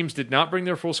teams did not bring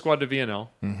their full squad to VNL,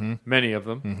 many of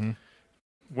them,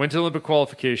 went to Olympic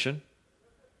qualification,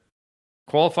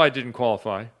 qualified, didn't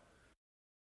qualify.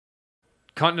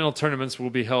 Continental tournaments will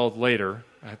be held later.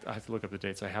 I have to look up the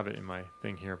dates. I have it in my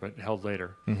thing here, but held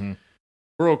later.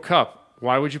 World Cup,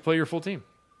 why would you play your full team?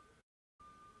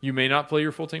 You may not play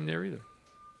your full team there either.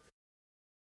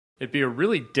 It'd be a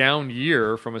really down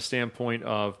year from a standpoint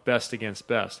of best against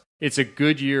best. It's a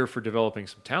good year for developing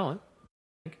some talent.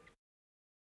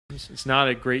 It's not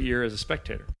a great year as a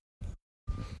spectator.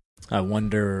 I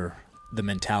wonder the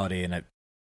mentality, and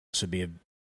this would be on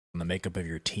the makeup of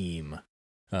your team,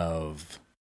 of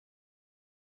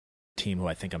team who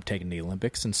I think I'm taking to the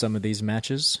Olympics in some of these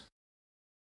matches.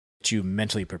 That you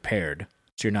mentally prepared,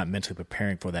 so you're not mentally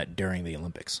preparing for that during the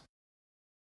Olympics.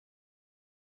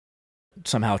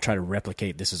 Somehow try to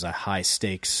replicate this as a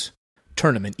high-stakes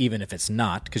tournament, even if it's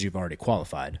not, because you've already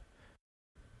qualified.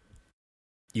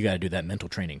 You got to do that mental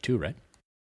training too, right?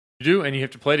 You do, and you have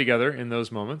to play together in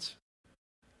those moments.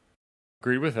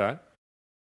 Agreed with that.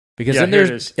 Because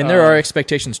there are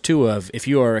expectations too of, if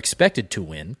you are expected to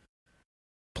win,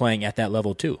 playing at that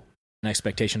level too. An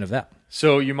expectation of that.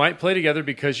 So you might play together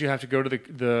because you have to go to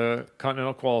the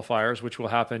Continental qualifiers, which will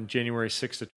happen January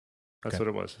 6th. That's what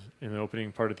it was in the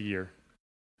opening part of the year.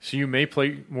 So you may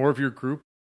play more of your group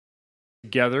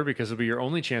together because it'll be your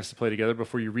only chance to play together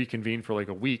before you reconvene for like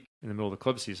a week in the middle of the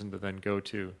club season to then go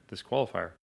to this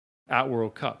qualifier at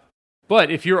World Cup.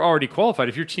 But if you're already qualified,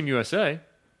 if you're Team USA,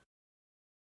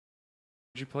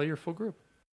 would you play your full group?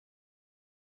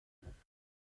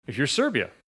 If you're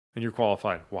Serbia and you're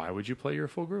qualified, why would you play your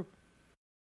full group?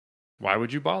 Why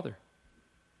would you bother?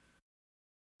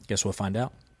 Guess we'll find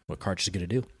out what Karch is going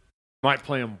to do. Might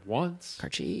play them once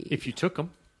Karchi. if you took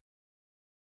them.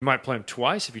 You might play them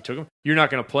twice if you took them. You're not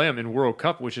going to play them in World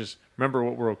Cup, which is, remember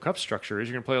what World Cup structure is.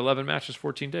 You're going to play 11 matches,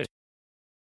 14 days.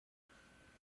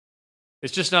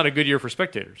 It's just not a good year for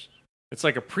spectators. It's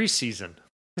like a preseason.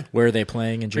 Where are they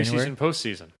playing in January? Preseason,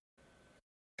 postseason.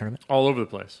 Tournament? All over the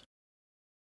place.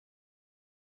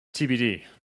 TBD.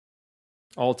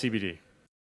 All TBD.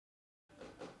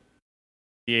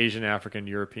 The Asian, African,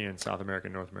 European, South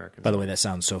American, North American. By the way, that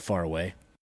sounds so far away.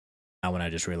 Now when I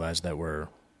just realized that we're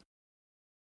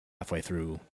halfway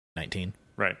through 19.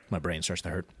 Right. My brain starts to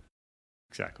hurt.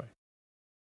 Exactly.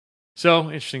 So,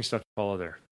 interesting stuff to follow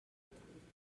there.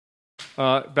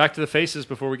 Back to the faces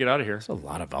before we get out of here. There's a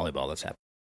lot of volleyball that's happening.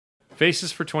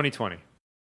 Faces for 2020.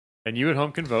 And you at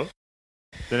home can vote.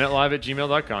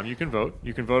 thenetlive@gmail.com. You can vote.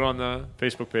 You can vote on the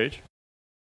Facebook page.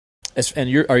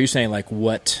 And are you saying like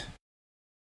what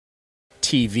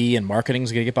TV and marketing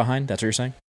is going to get behind? That's what you're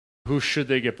saying? Who should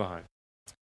they get behind?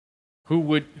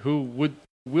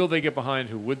 Will they get behind?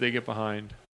 Who would they get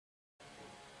behind?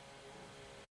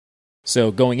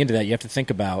 So going into that, you have to think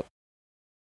about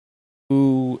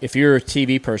who, if you're a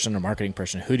TV person or marketing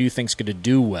person, who do you think is going to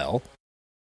do well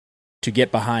to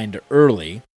get behind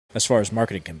early as far as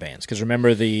marketing campaigns? Because remember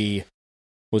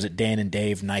was it Dan and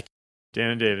Dave, Nike?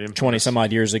 Dan and Dave.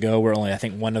 20-some-odd years ago, where only, I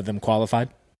think, one of them qualified?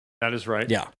 That is right.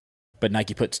 Yeah. But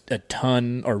Nike put a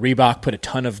ton, or Reebok put a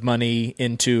ton of money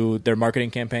into their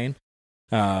marketing campaign.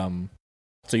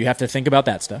 So you have to think about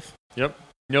that stuff. Yep.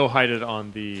 No heighted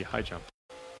on the high jump.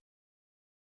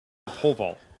 Pole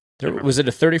vault. Was it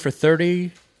a 30 for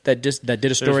 30 that did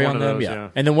a story on them? Those, yeah.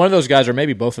 And then one of those guys, or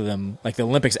maybe both of them, like the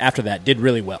Olympics after that, did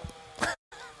really well.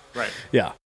 Right.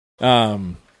 Yeah.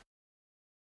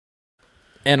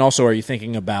 And also, are you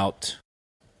thinking about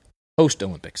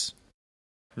post-Olympics?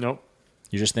 Nope.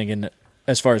 You're just thinking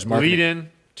as far as marketing. Lead in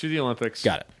to the Olympics.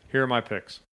 Got it. Here are my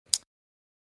picks.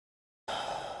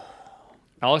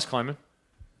 Alex Kleiman.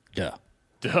 Duh.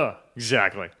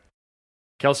 Exactly.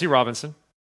 Kelsey Robinson.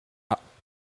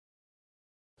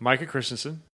 Micah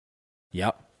Christensen.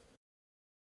 Yep.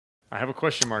 I have a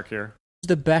question mark here.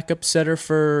 The backup setter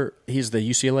for, he's the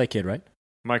UCLA kid, right?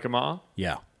 Micah Ma'a.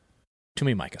 Yeah. Too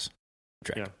many Micahs.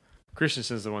 Correct. Yeah.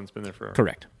 Christensen's the one that's been there forever.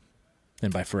 Correct.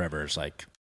 And by forever, it's like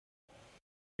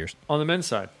years. On the men's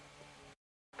side,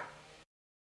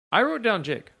 I wrote down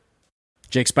Jake.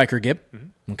 Jake Spiker Gibb.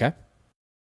 Mm-hmm. Okay.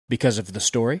 Because of the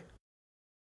story.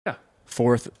 Yeah.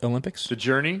 Fourth Olympics. The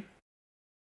journey.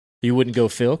 You wouldn't go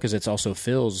Phil because it's also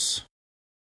Phil's.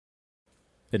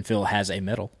 Then Phil has a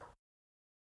medal.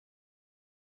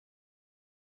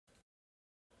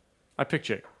 I picked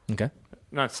Jake. Okay.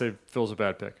 Not to say Phil's a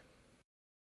bad pick.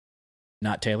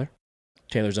 Not Taylor.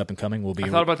 Taylor's up and coming. I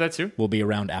thought about that too. We'll be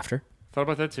around after. Thought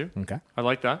about that too. Okay. I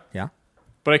like that. Yeah.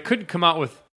 But I couldn't come out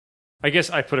with. I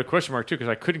guess I put a question mark too because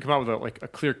I couldn't come out with a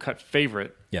clear-cut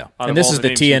favorite. Yeah. Out And of this all is the the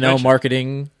names you TNL mentioned.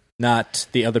 marketing, not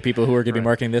the other people who are going to be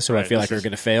marketing this, who I Right. feel like are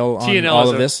going to fail on TNL all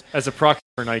as of this. As a proxy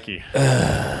for Nike.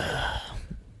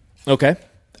 Okay.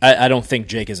 I don't think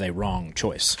Jake is a wrong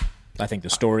choice. I think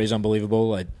the story is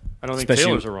unbelievable. I don't think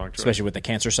Taylor's a wrong choice. Especially with the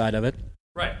cancer side of it.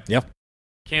 Right. Yep.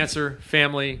 Cancer,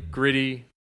 family, gritty.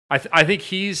 I think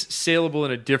he's saleable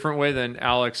in a different way than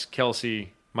Alex,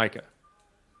 Kelsey, Micah.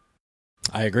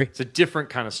 I agree. It's a different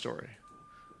kind of story.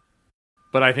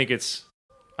 But I think it's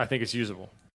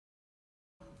usable.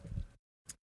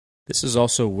 This is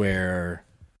also where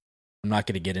I'm not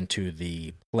going to get into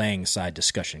the playing side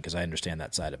discussion because I understand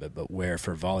that side of it, but where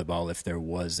for volleyball, if there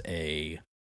was a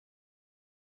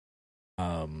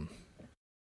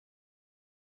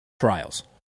trials,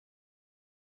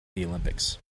 the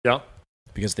Olympics. Yeah.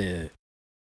 Because the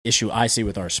issue I see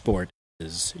with our sport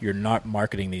is you're not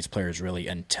marketing these players really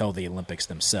until the Olympics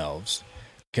themselves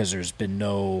because there's been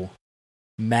no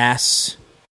mass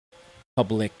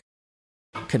public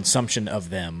consumption of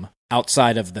them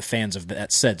outside of the fans of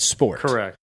that said sport.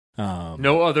 Correct.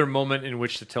 No other moment in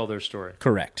which to tell their story.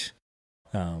 Correct.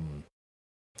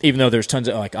 Even though there's tons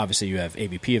of, like, obviously you have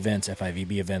AVP events,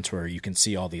 FIVB events where you can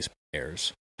see all these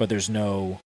players, but there's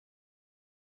no,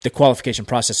 the qualification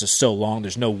process is so long,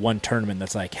 there's no one tournament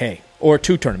that's like, hey, or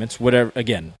two tournaments, whatever.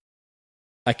 Again,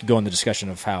 I could go in the discussion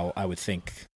of how I would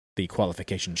think the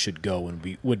qualification should go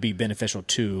and would be beneficial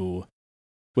to,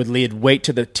 would lead weight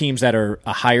to the teams that are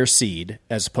a higher seed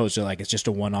as opposed to like it's just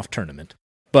a one-off tournament.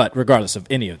 But regardless of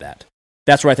any of that,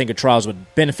 that's where I think a trials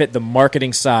would benefit the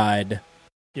marketing side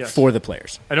for the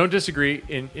players. I don't disagree.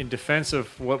 In defense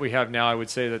of what we have now, I would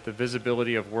say that the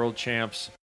visibility of world champs,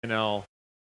 and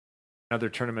other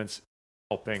tournaments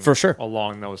helping For sure.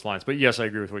 along those lines. But yes, I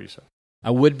agree with what you said.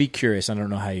 I would be curious, I don't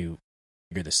know how you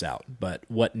figure this out, but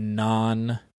what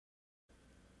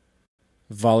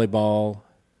non-volleyball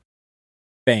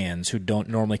fans who don't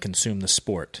normally consume the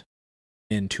sport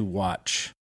in to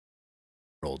watch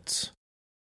worlds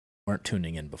weren't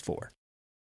tuning in before.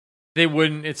 They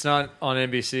wouldn't. It's not on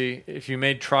NBC. If you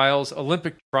made trials,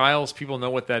 Olympic trials, people know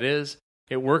what that is.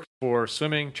 It worked for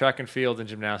swimming, track and field, and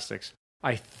gymnastics.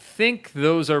 I think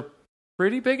those are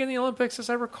pretty big in the Olympics, as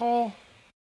I recall.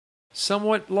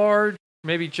 Somewhat large,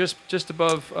 maybe just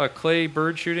above clay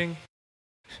bird shooting,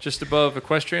 just above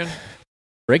equestrian.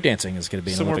 Breakdancing is going to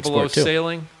be an somewhere Olympic below sport too.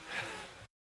 Sailing.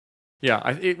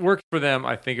 Yeah, it worked for them.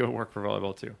 I think it would work for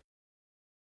volleyball too.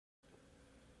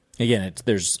 Again,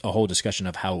 there's a whole discussion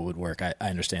of how it would work. I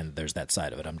understand that there's that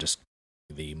side of it. I'm just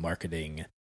the marketing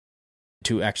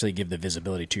to actually give the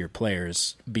visibility to your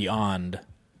players beyond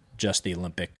just the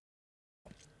Olympic.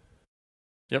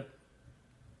 Yep.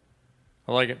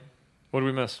 I like it. What did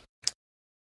we miss?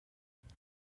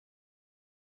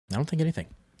 I don't think anything.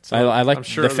 So I like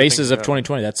sure the other faces things of have.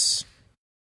 2020. That's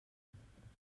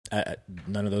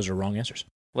none of those are wrong answers.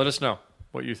 Let us know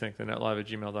what you think.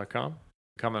 thenetlive@gmail.com.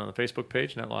 Comment on the Facebook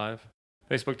page, NetLive.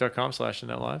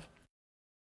 Facebook.com/NetLive.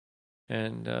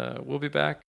 And we'll be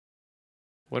back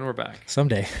when we're back.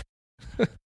 Someday.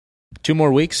 2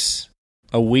 more weeks.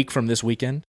 A week from this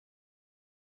weekend.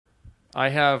 I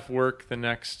have work the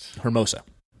next... Hermosa.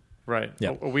 Right.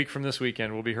 Yep. A week from this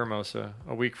weekend, we'll be Hermosa.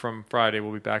 A week from Friday,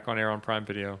 we'll be back on air on Prime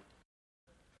Video.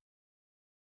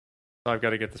 So I've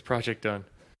got to get this project done.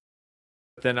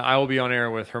 Then I will be on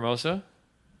air with Hermosa,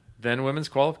 then women's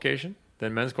qualification,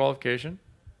 then men's qualification,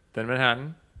 then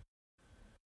Manhattan.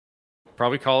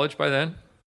 Probably college by then.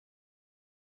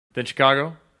 Then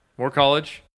Chicago, more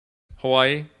college.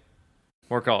 Hawaii,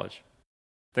 more college.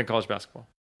 Then college basketball.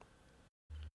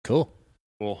 Cool.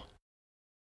 Cool.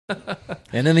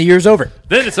 And then the year's over.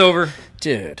 Then it's over.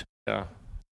 Dude. Yeah.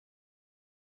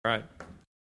 All right.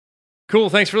 Cool.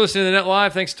 Thanks for listening to Net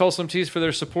Live. Thanks to Tulsa MTs for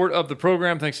their support of the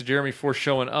program. Thanks to Jeremy for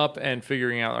showing up and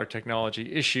figuring out our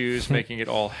technology issues, making it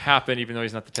all happen, even though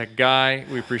he's not the tech guy.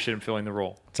 We appreciate him filling the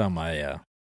role. It's on my,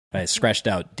 I scratched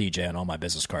out DJ on all my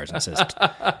business cards. And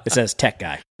it says tech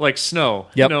guy. Like snow.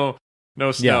 Yep.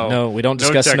 No snow. Yeah, no, we don't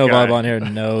discuss tech snow guy. volleyball on here.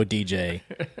 No DJ.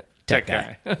 Tech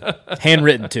guy.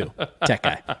 Handwritten, too. Tech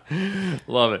guy.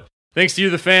 Love it. Thanks to you,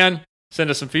 the fan. Send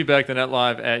us some feedback to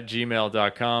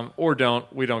netlive@gmail.com. Or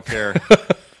don't. We don't care.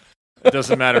 It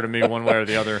doesn't matter to me one way or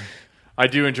the other. I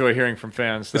do enjoy hearing from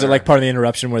fans. Is it like part of the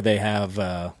interruption where they have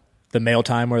the mail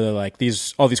time where they're like,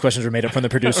 all these questions are made up from the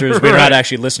producers. We're not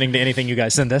actually listening to anything you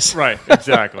guys send us. Right.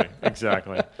 Exactly.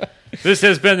 This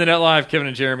has been the Net Live. Kevin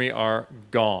and Jeremy are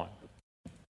gone.